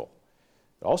critical.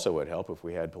 It also would help if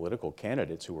we had political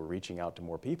candidates who were reaching out to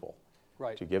more people,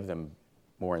 right, to give them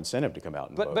more incentive to come out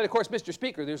and vote. But of course, Mr.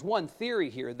 Speaker, there's one theory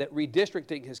here that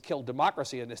redistricting has killed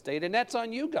democracy in the state, and that's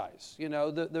on you guys. You know,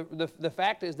 the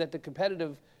fact is that the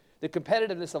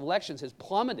competitiveness of elections has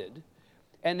plummeted,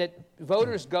 and that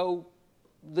voters go,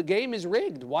 the game is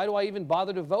rigged. Why do I even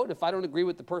bother to vote if I don't agree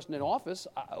with the person in office?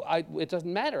 It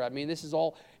doesn't matter. I mean, this is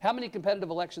all. How many competitive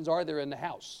elections are there in the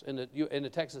House, in the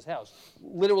Texas House?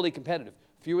 Literally competitive.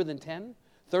 Fewer than 10.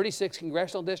 36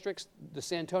 congressional districts. The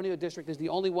San Antonio district is the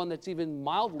only one that's even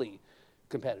mildly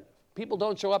competitive. People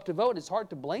don't show up to vote. It's hard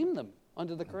to blame them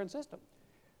under the current system.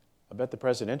 I bet the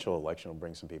presidential election will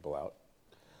bring some people out.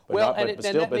 But well,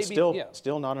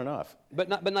 still not enough. But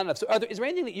not enough. So is there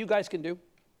anything that you guys can do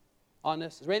on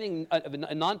this? Is there anything in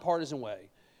a nonpartisan way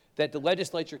that the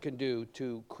legislature can do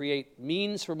to create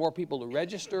means for more people to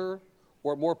register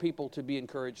or more people to be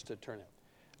encouraged to turn out?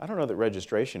 I don't know that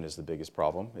registration is the biggest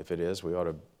problem. If it is, we ought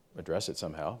to address it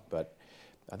somehow. But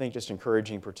I think just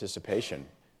encouraging participation.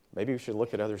 Maybe we should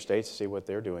look at other states to see what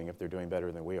they're doing, if they're doing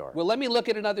better than we are. Well, let me look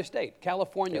at another state.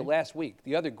 California last week,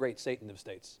 the other great state of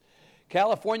states.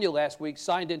 California last week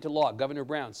signed into law, Governor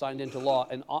Brown signed into law,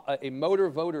 a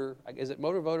motor voter, is it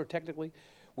motor voter technically,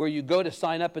 where you go to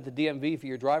sign up at the DMV for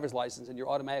your driver's license and you're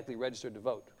automatically registered to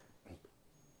vote.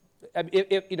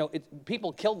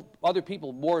 People kill other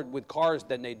people more with cars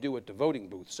than they do at the voting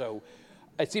booth. So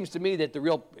it seems to me that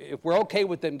if we're okay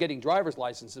with them getting driver's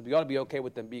licenses, we ought to be okay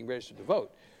with them being registered to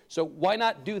vote. So why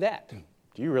not do that?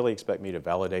 Do you really expect me to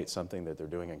validate something that they're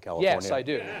doing in California? Yes, I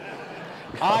do.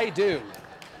 I do.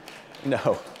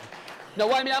 No.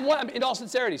 No, I mean, in all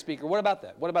sincerity, Speaker, what about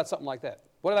that? What about something like that?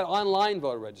 What about online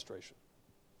voter registration?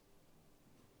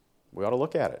 We ought to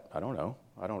look at it. I don't know.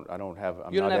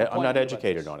 I'm not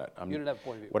educated on it. You don't have a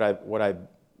point of view. What I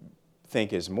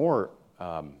think is more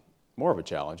of a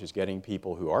challenge is getting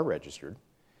people who are registered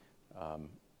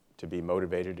to be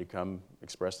motivated to come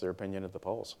express their opinion at the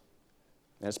polls,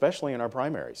 and especially in our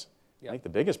primaries. Yep. I think the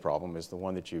biggest problem is the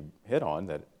one that you hit on,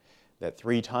 that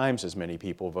 3 times as many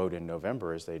people vote in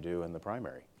November as they do in the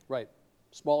primary. Right.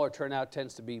 Smaller turnout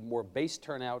tends to be more base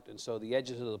turnout, and so the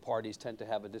edges of the parties tend to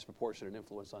have a disproportionate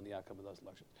influence on the outcome of those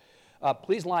elections.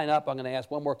 Please line up. I'm going to ask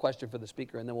one more question for the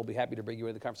Speaker, and then we'll be happy to bring you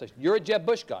into the conversation. You're a Jeb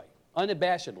Bush guy,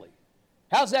 unabashedly.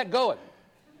 How's that going?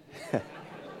 Well,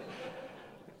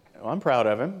 I'm proud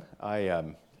of him.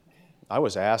 I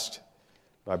was asked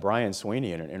by Brian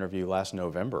Sweeney in an interview last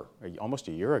November, almost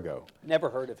a year ago. Never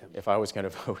heard of him. If I was going to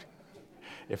vote,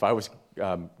 if I was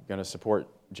going to support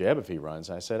Jeb if he runs,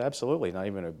 I said absolutely, not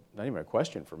even a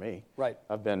question for me. Right.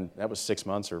 That was 6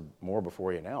 months or more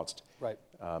before he announced. Right.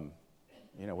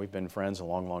 We've been friends a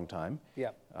long, long time.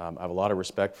 Yeah. I have a lot of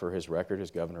respect for his record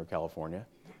as governor of California.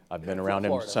 I've been around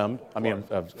him some.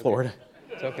 Florida.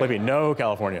 It's okay. Maybe no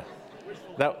California.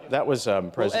 That was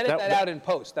We'll edit that out in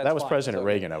post. That was President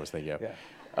Reagan, I was thinking of.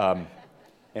 Yeah.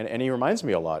 And he reminds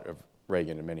me a lot of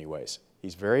Reagan in many ways.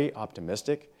 He's very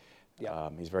optimistic. Yeah.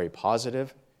 He's very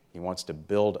positive. He wants to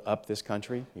build up this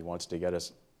country. He wants to get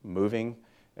us moving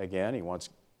again. He wants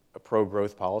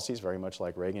pro-growth policies, very much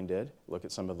like Reagan did. Look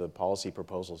at some of the policy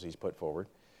proposals he's put forward.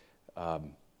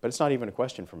 But it's not even a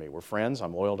question for me. We're friends.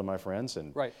 I'm loyal to my friends.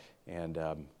 Right. And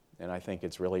I think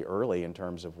it's really early in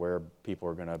terms of where people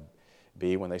are going to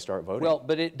be when they start voting. Well,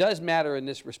 but it does matter in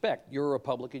this respect. You're a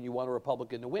Republican. You want a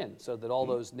Republican to win so that all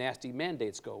those nasty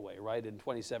mandates go away, right, in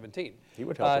 2017. He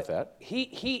would help with that. He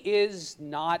is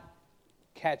not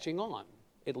catching on,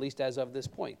 at least as of this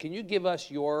point. Can you give us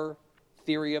your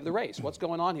theory of the race? What's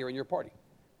going on here in your party?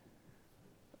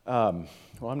 Well,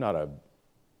 I'm not a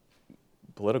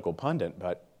political pundit,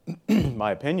 but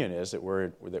my opinion is that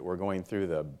we're going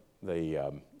through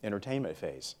the entertainment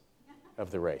phase of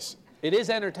the race. It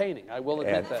is entertaining. I will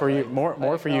admit that. For you,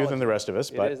 more for you than the rest of us.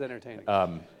 But it is entertaining.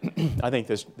 I think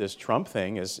this Trump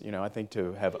thing is, I think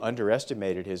to have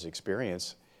underestimated his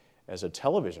experience as a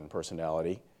television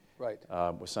personality, right,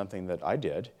 was something that I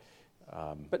did.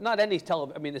 But not any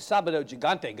I mean, the Sabado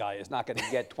Gigante guy is not going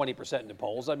to get 20% in the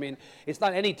polls. I mean, it's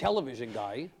not any television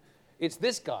guy. It's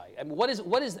this guy. I mean, what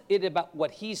is it about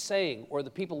what he's saying or the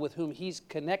people with whom he's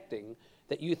connecting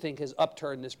that you think has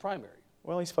upturned this primary?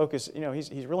 Well, he's focused,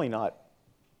 he's really not,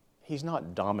 he's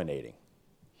not dominating.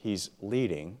 He's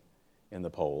leading in the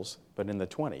polls, but in the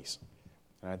 20s.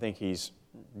 And I think he's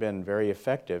been very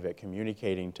effective at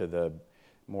communicating to the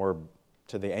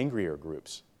angrier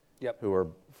groups who are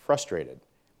frustrated.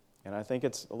 And I think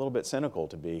it's a little bit cynical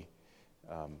to be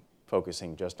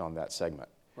focusing just on that segment.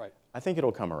 Right. I think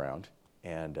it'll come around,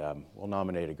 and we'll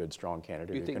nominate a good, strong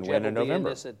candidate who can win in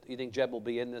November. You think Jeb will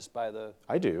be in this by the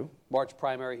I do. March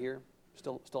primary here?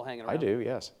 Still hanging around? I do,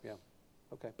 yes. Yeah.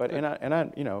 Okay. But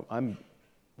I'm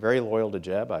very loyal to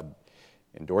Jeb. I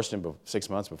endorsed him 6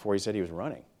 months before he said he was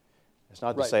running. That's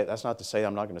not to say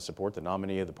I'm not going to support the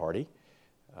nominee of the party,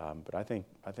 but I think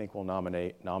we'll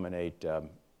nominate.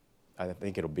 I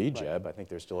think it'll be Jeb. I think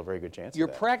there's still a very good chance. You're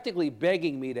practically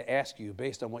begging me to ask you,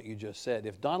 based on what you just said,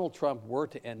 if Donald Trump were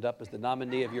to end up as the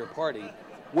nominee of your party,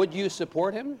 would you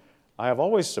support him? I have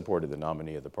always supported the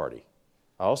nominee of the party.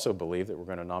 I also believe that we're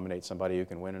going to nominate somebody who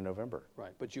can win in November.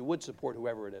 Right, but you would support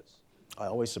whoever it is. I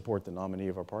always support the nominee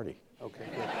of our party. Okay,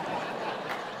 good.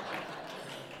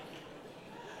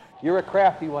 You're a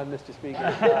crafty one, Mr.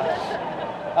 Speaker.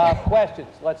 Questions.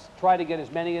 Let's try to get as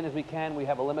many in as we can. We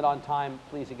have a limit on time.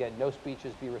 Please, again, no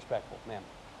speeches. Be respectful. Ma'am.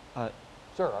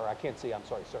 Sir, or I can't see. I'm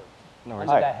sorry, sir. No worries.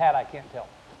 Under that hat, I can't tell.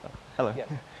 Hello. Yes.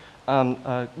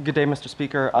 Good day, Mr.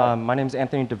 Speaker. My name is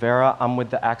Anthony DeVera. I'm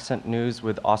with the Accent News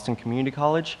with Austin Community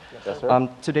College. Yes, sir.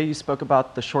 Today you spoke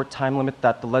about the short time limit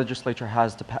that the legislature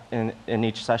has in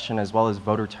each session, as well as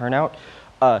voter turnout.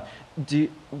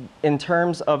 In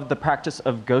terms of the practice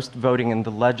of ghost voting in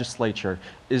the legislature,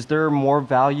 is there more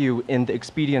value in the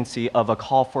expediency of a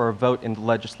call for a vote in the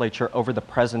legislature over the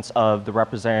presence of the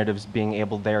representatives being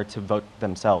able there to vote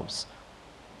themselves?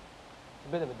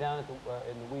 A bit of a down in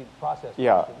the weed process.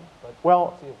 Yeah. Question, but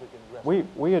well, let's see if we can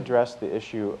address we addressed the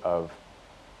issue of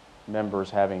members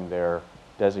having their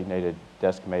designated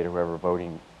desk mate or whoever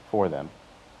voting for them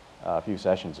a few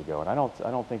sessions ago, and I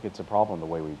don't think it's a problem the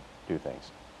way we do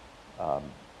things.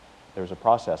 There's a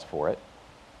process for it.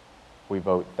 We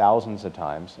vote thousands of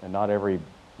times, and there's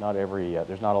not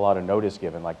a lot of notice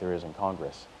given like there is in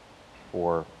Congress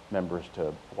for members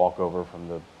to walk over from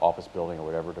the office building or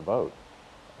whatever to vote.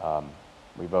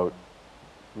 We vote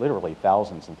literally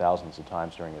thousands and thousands of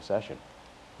times during a session.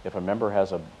 If a member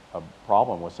has a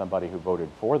problem with somebody who voted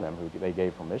for them, who they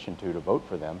gave permission to vote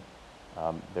for them,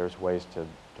 there's ways to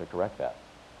correct that.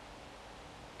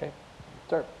 Okay.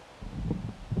 Sir.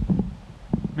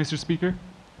 Mr. Speaker,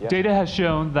 yes. Data has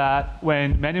shown that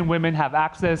when men and women have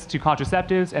access to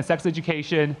contraceptives and sex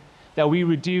education, that we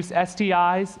reduce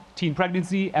STIs, teen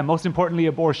pregnancy, and most importantly,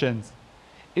 abortions.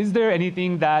 Is there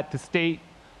anything that the state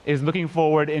is looking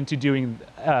forward into doing,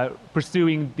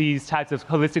 pursuing these types of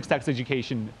holistic sex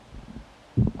education?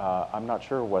 I'm not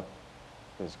sure what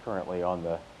is currently on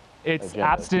the It's agenda.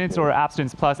 abstinence or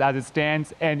abstinence plus as it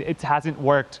stands, and it hasn't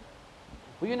worked.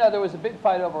 Well, there was a big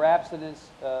fight over abstinence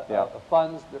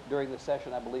funds during the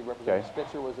session. I believe Representative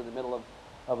Spitzer was in the middle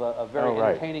of a very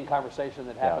entertaining conversation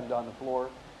that happened on the floor.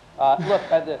 Look,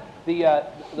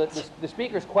 the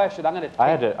speaker's question, I'm going to take...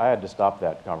 I had to stop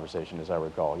that conversation, as I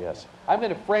recall, yes. I'm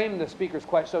going to frame the speaker's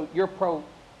question. So you're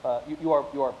you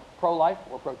are pro-life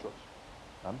or pro-choice?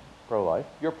 I'm pro-life.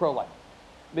 You're pro-life.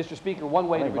 Mr. Speaker, one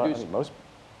way to reduce...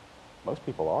 Most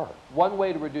people are. One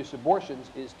way to reduce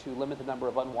abortions is to limit the number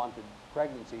of unwanted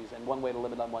pregnancies, and one way to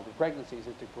limit unwanted pregnancies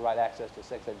is to provide access to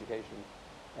sex education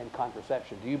and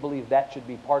contraception. Do you believe that should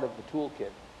be part of the toolkit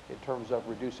in terms of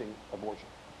reducing abortion?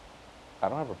 I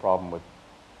don't have a problem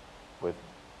with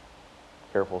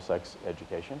careful sex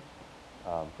education,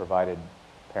 provided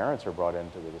parents are brought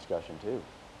into the discussion too.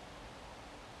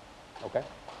 Okay.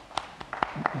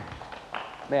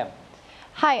 Ma'am.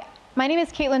 Hi. My name is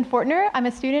Caitlin Fortner. I'm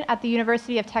a student at the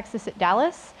University of Texas at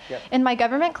Dallas. Yep. In my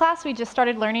government class, we just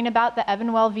started learning about the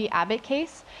Evanwell v. Abbott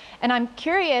case. And I'm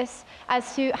curious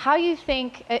as to how you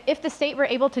think, if the state were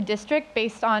able to district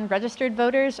based on registered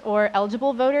voters or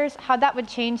eligible voters, how that would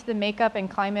change the makeup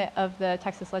and climate of the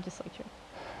Texas legislature.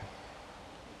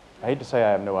 I hate to say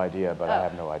I have no idea, but I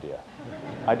have no idea.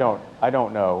 I don't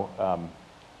know.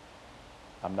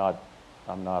 I'm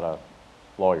not a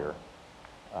lawyer.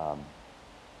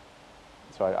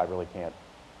 So I really can't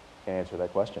answer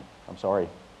that question. I'm sorry.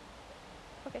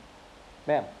 Okay.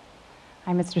 Ma'am.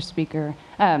 Hi, Mr. Speaker.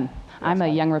 I'm a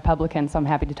young Republican, so I'm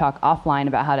happy to talk offline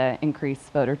about how to increase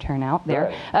voter turnout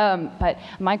there. But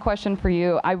my question for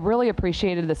you, I really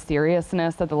appreciated the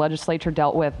seriousness that the legislature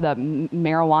dealt with the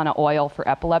marijuana oil for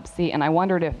epilepsy, and I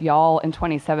wondered if y'all in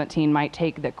 2017 might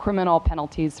take the criminal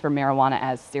penalties for marijuana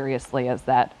as seriously as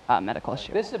that medical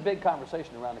issue. This is a big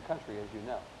conversation around the country, as you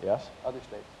know. Yes. Other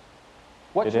states.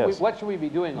 What should we be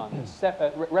doing on this?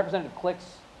 Representative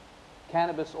Click's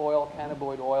cannabis oil,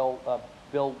 cannabinoid oil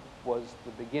bill was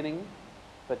the beginning,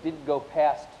 but didn't go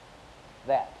past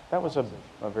that. That was a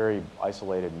very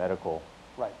isolated medical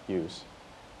right. use.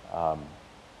 Had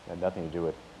nothing to do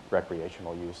with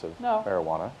recreational use of no.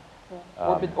 marijuana.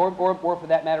 Yeah. Or for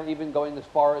that matter, even going as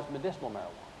far as medicinal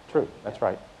marijuana. True, that's yeah.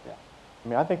 right. Yeah. I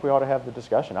mean, I think we ought to have the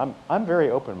discussion. I'm very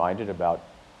open-minded about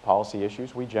policy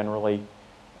issues. We generally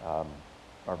are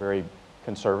very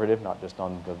conservative, not just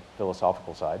on the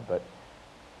philosophical side, but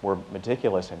we're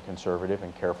meticulous and conservative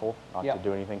and careful not yeah. to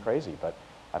do anything crazy. But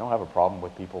I don't have a problem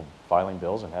with people filing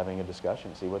bills and having a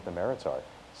discussion, see what the merits are,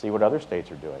 see what other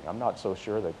states are doing. I'm not so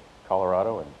sure that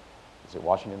Colorado and, is it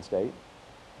Washington State?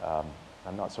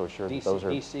 I'm not so sure that those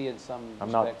are... DC in some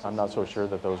I'm not so sure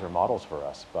that those are models for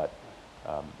us, but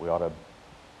we ought to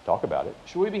talk about it.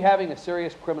 Should we be having a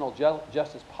serious criminal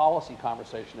justice policy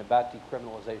conversation about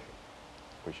decriminalization?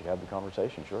 We should have the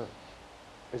conversation, sure.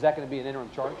 Is that going to be an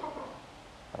interim charge?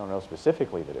 I don't know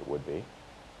specifically that it would be,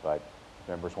 but if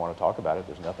members want to talk about it,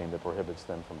 there's nothing that prohibits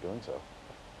them from doing so.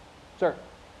 Sir.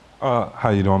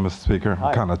 How you doing, Mr. Speaker? Hi.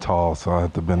 I'm kind of tall, so I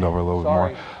have to bend over a little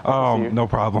Sorry. bit more. No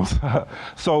problems.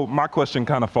 So my question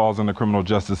kind of falls into criminal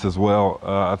justice as well.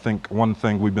 I think one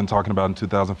thing we've been talking about in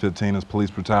 2015 is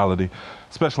police brutality,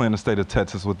 especially in the state of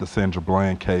Texas with the Sandra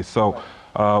Bland case. So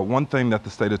one thing that the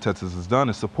state of Texas has done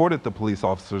is supported the police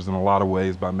officers in a lot of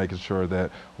ways by making sure that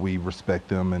we respect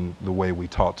them and the way we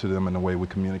talk to them and the way we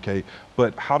communicate.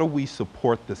 But how do we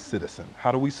support the citizen?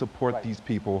 How do we support these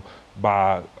people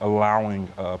by allowing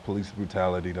police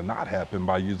brutality to not happen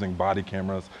by using body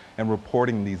cameras and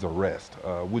reporting these arrests?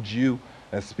 Would you,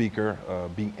 as Speaker,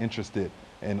 be interested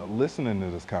in listening to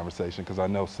this conversation? Because I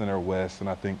know Senator West and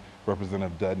I think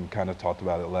Representative Dutton kind of talked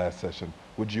about it last session.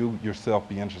 Would you yourself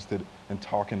be interested in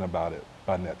talking about it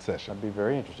by next session? I'd be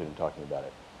very interested in talking about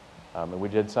it. And we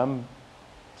did some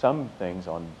things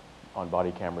on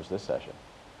body cameras this session.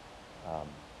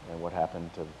 And what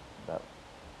happened to that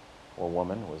poor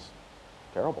woman was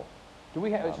terrible. Do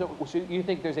we have, so you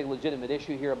think there's a legitimate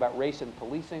issue here about race in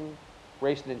policing,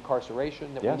 race in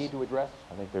incarceration that yes. we need to address?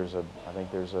 I think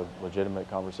there's a legitimate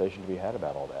conversation to be had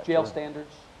about all that. Jail sure.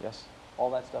 standards? Yes. All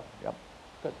that stuff? Yep.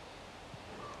 Good.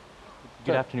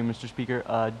 Good afternoon, Mr.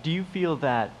 Speaker. Do you feel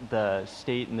that the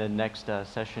state in the next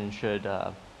session should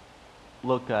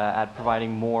look at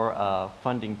providing more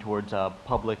funding towards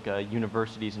public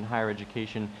universities and higher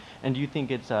education? And do you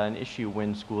think it's an issue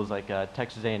when schools like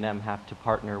Texas A&M have to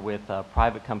partner with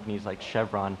private companies like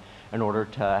Chevron in order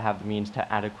to have the means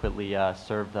to adequately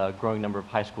serve the growing number of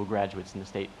high school graduates in the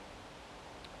state?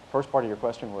 First part of your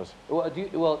question was? Well,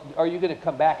 are you going to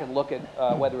come back and look at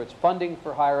whether it's funding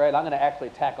for higher ed? I'm going to actually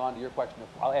tack on to your question.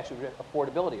 I'll ask you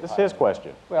affordability. This is his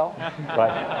question. Well,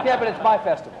 right. Yeah, but it's my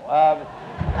festival.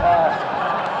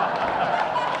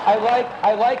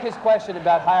 I like his question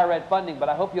about higher ed funding, but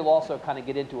I hope you'll also kind of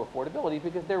get into affordability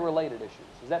because they're related issues.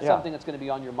 Is that something that's going to be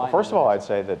on your mind? Well, first of all, I'd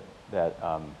say that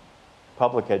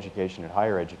public education and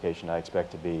higher education I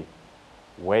expect to be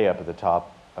way up at the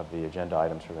top of the agenda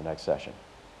items for the next session.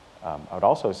 I would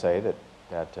also say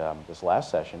that this last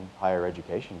session, higher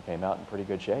education came out in pretty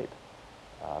good shape.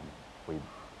 We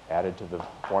added to the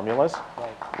formulas.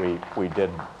 Right. We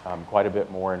did quite a bit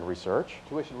more in research.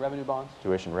 Tuition revenue bonds?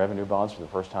 Tuition revenue bonds for the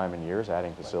first time in years,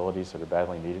 adding facilities that are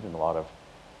badly needed in a lot of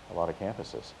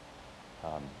campuses.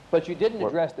 But you didn't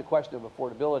address the question of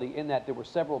affordability in that there were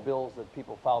several bills that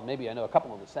people filed, maybe I know a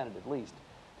couple in the Senate at least,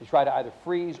 to try to either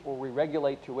freeze or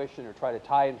re-regulate tuition or try to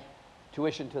tie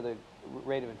tuition to the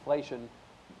rate of inflation.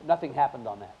 Nothing happened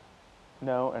on that.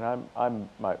 No, and I'm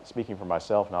speaking for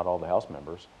myself, not all the House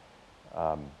members.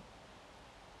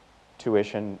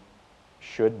 Tuition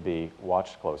should be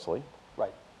watched closely.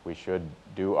 Right. We should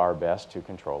do our best to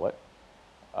control it.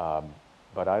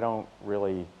 But I don't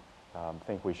really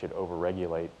think we should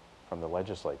overregulate from the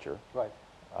legislature. Right.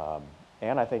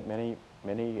 And I think many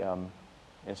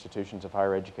institutions of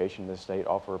higher education in this state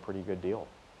offer a pretty good deal.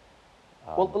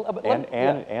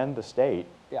 And the state,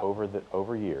 over the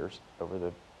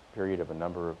period of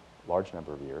a large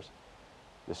number of years,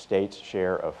 the state's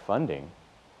share of funding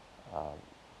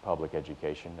public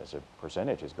education as a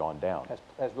percentage has gone down.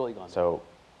 Has really gone down. So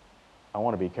I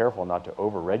want to be careful not to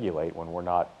overregulate when we're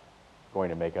not going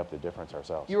to make up the difference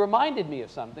ourselves. You reminded me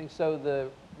of something. So the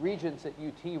regents at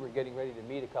UT were getting ready to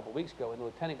meet a couple weeks ago, and the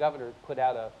lieutenant governor put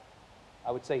out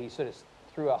I would say he sort of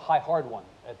threw a hard one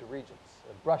at the regents,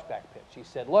 a brushback pitch. He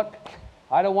said, look,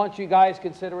 I don't want you guys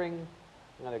considering,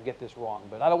 I'm going to get this wrong,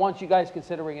 but I don't want you guys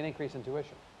considering an increase in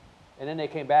tuition. And then they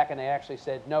came back and they actually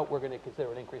said, no, we're going to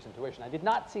consider an increase in tuition. I did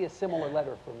not see a similar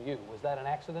letter from you. Was that an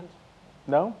accident?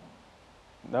 No,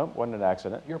 it wasn't an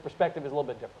accident. Your perspective is a little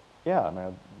bit different. Yeah, I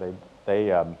mean,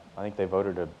 I think they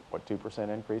voted a, 2%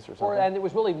 increase or something? And it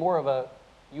was really more of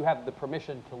you have the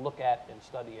permission to look at and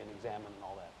study and examine and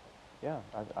all that. Yeah,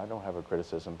 I don't have a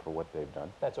criticism for what they've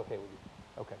done. That's okay with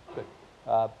you. Okay, good.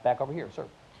 Back over here, sir.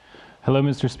 Hello,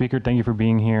 Mr. Speaker. Thank you for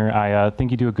being here. I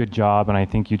think you do a good job, and I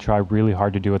think you try really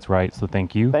hard to do what's right, so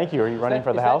thank you. Thank you. Are you running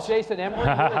for the House? Is that Jason Embry? Who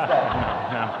is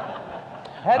that? No.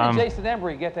 How did Jason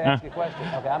Embry get to ask you a question?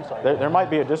 Okay, I'm sorry. There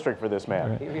might be a district for this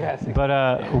man. Yes.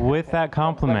 But with that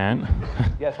compliment,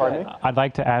 yes, pardon me? I'd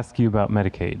like to ask you about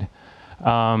Medicaid.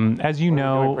 As you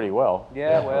know, you're doing pretty well.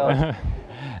 Yeah, well.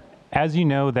 As you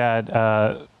know,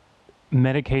 that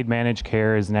Medicaid managed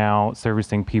care is now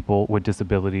servicing people with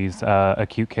disabilities.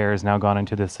 Acute care has now gone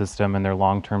into the system, and their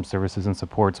long-term services and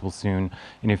supports will soon,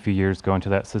 in a few years, go into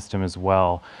that system as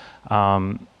well.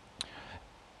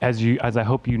 As I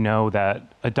hope you know, that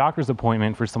a doctor's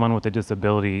appointment for someone with a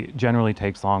disability generally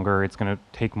takes longer. It's going to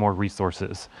take more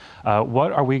resources.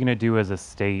 What are we going to do as a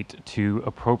state to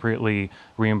appropriately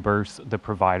reimburse the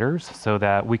providers so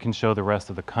that we can show the rest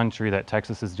of the country that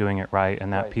Texas is doing it right,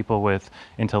 and that people with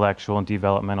intellectual and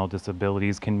developmental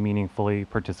disabilities can meaningfully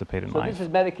participate in life? So this is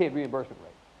Medicaid reimbursement rate.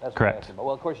 That's correct.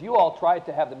 Well, of course, you all tried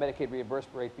to have the Medicaid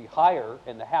reimbursement rate be higher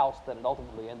in the House than it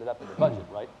ultimately ended up in the budget,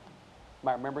 right? Am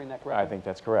I remembering that correctly? I think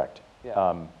that's correct.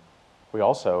 Yeah. We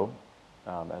also,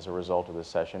 as a result of this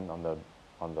session on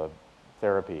the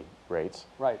therapy rates,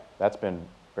 right. That's been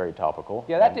very topical.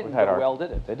 Yeah, that didn't go well,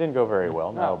 did it? It didn't go very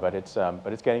well, no, but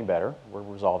it's getting better. We're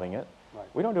resolving it. Right.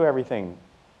 We don't do everything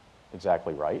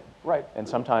exactly right. Right. And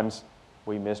sometimes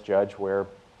we misjudge where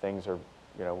things are,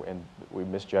 and we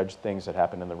misjudge things that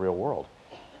happen in the real world.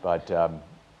 But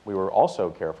we were also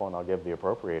careful, and I'll give the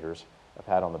appropriators a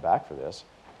pat on the back for this.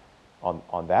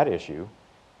 On that issue,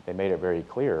 they made it very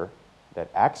clear that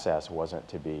access wasn't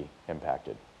to be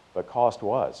impacted, but cost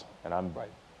was. And I'm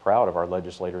proud of our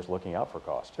legislators looking out for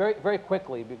cost. Very, very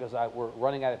quickly, because we're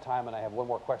running out of time and I have one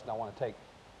more question I want to take.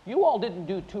 You all didn't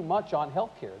do too much on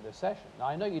health care this session. Now,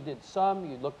 I know you did some.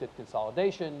 You looked at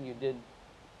consolidation. You did,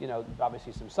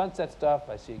 obviously some sunset stuff.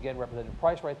 I see, again, Representative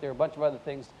Price right there, a bunch of other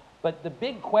things. But the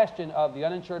big question of the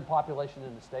uninsured population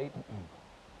in the state,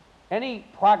 any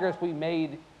progress we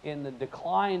made in the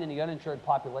decline in the uninsured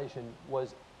population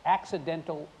was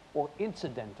accidental or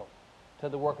incidental to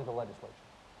the work of the legislature,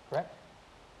 correct?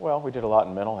 Well, we did a lot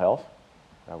in mental health.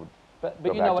 I would but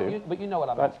you know what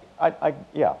I'm asking.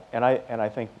 Yeah, and I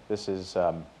think this is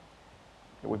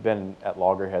we've been at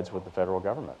loggerheads with the federal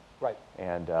government, right?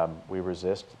 And we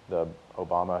resist the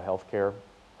Obama health care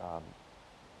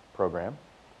program.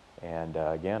 And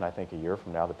again, I think a year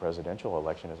from now, the presidential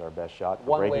election is our best shot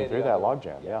for breaking through that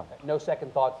logjam. Yeah. No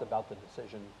second thoughts about the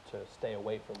decision to stay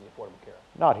away from the Affordable Care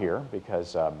Act? Not here,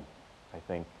 because I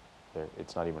think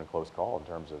it's not even a close call in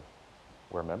terms of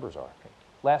where members are. Okay.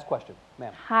 Last question,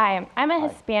 ma'am. Hi, I'm a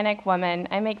Hispanic woman.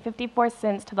 I make 54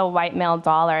 cents to the white male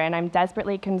dollar, and I'm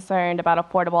desperately concerned about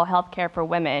affordable health care for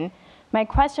women. My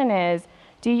question is,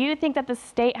 do you think that the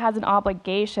state has an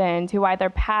obligation to either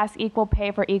pass equal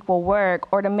pay for equal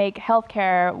work or to make health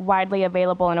care widely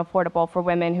available and affordable for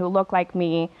women who look like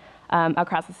me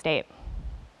across the state?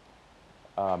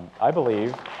 I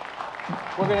believe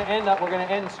we're going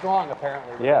to end strong,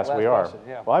 apparently. Yes, we are.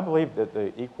 Yeah. Well, I believe that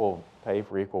the equal pay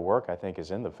for equal work, I think,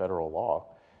 is in the federal law,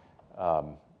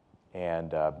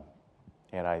 and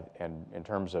in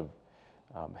terms of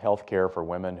health care for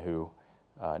women who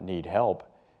need help.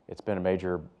 It's been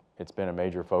a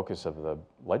major focus of the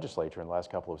legislature in the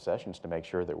last couple of sessions to make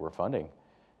sure that we're funding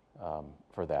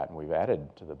for that, and we've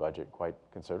added to the budget quite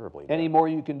considerably. Any more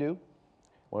you can do?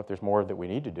 Well, if there's more that we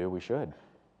need to do, we should.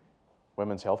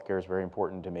 Women's health care is very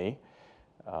important to me,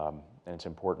 and it's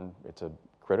important. It's a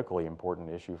critically important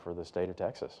issue for the state of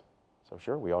Texas. So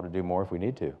sure, we ought to do more if we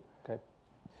need to. Okay.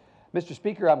 Mr.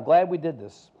 Speaker, I'm glad we did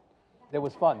this. It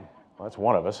was fun. Well, that's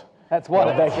one of us. That's one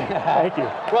of us. Thank you.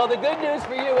 Well, the good news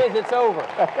for you is it's over.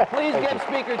 Please give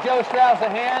Speaker Joe Straus a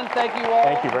hand. Thank you all.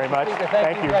 Thank you very much. Speaker,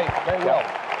 thank you. Great. Very well.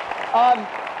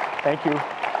 Thank you.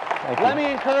 Let me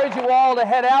encourage you all to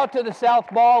head out to the South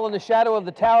Mall in the shadow of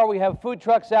the tower. We have food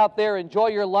trucks out there. Enjoy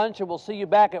your lunch, and we'll see you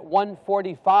back at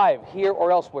 1:45 here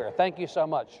or elsewhere. Thank you so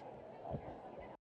much.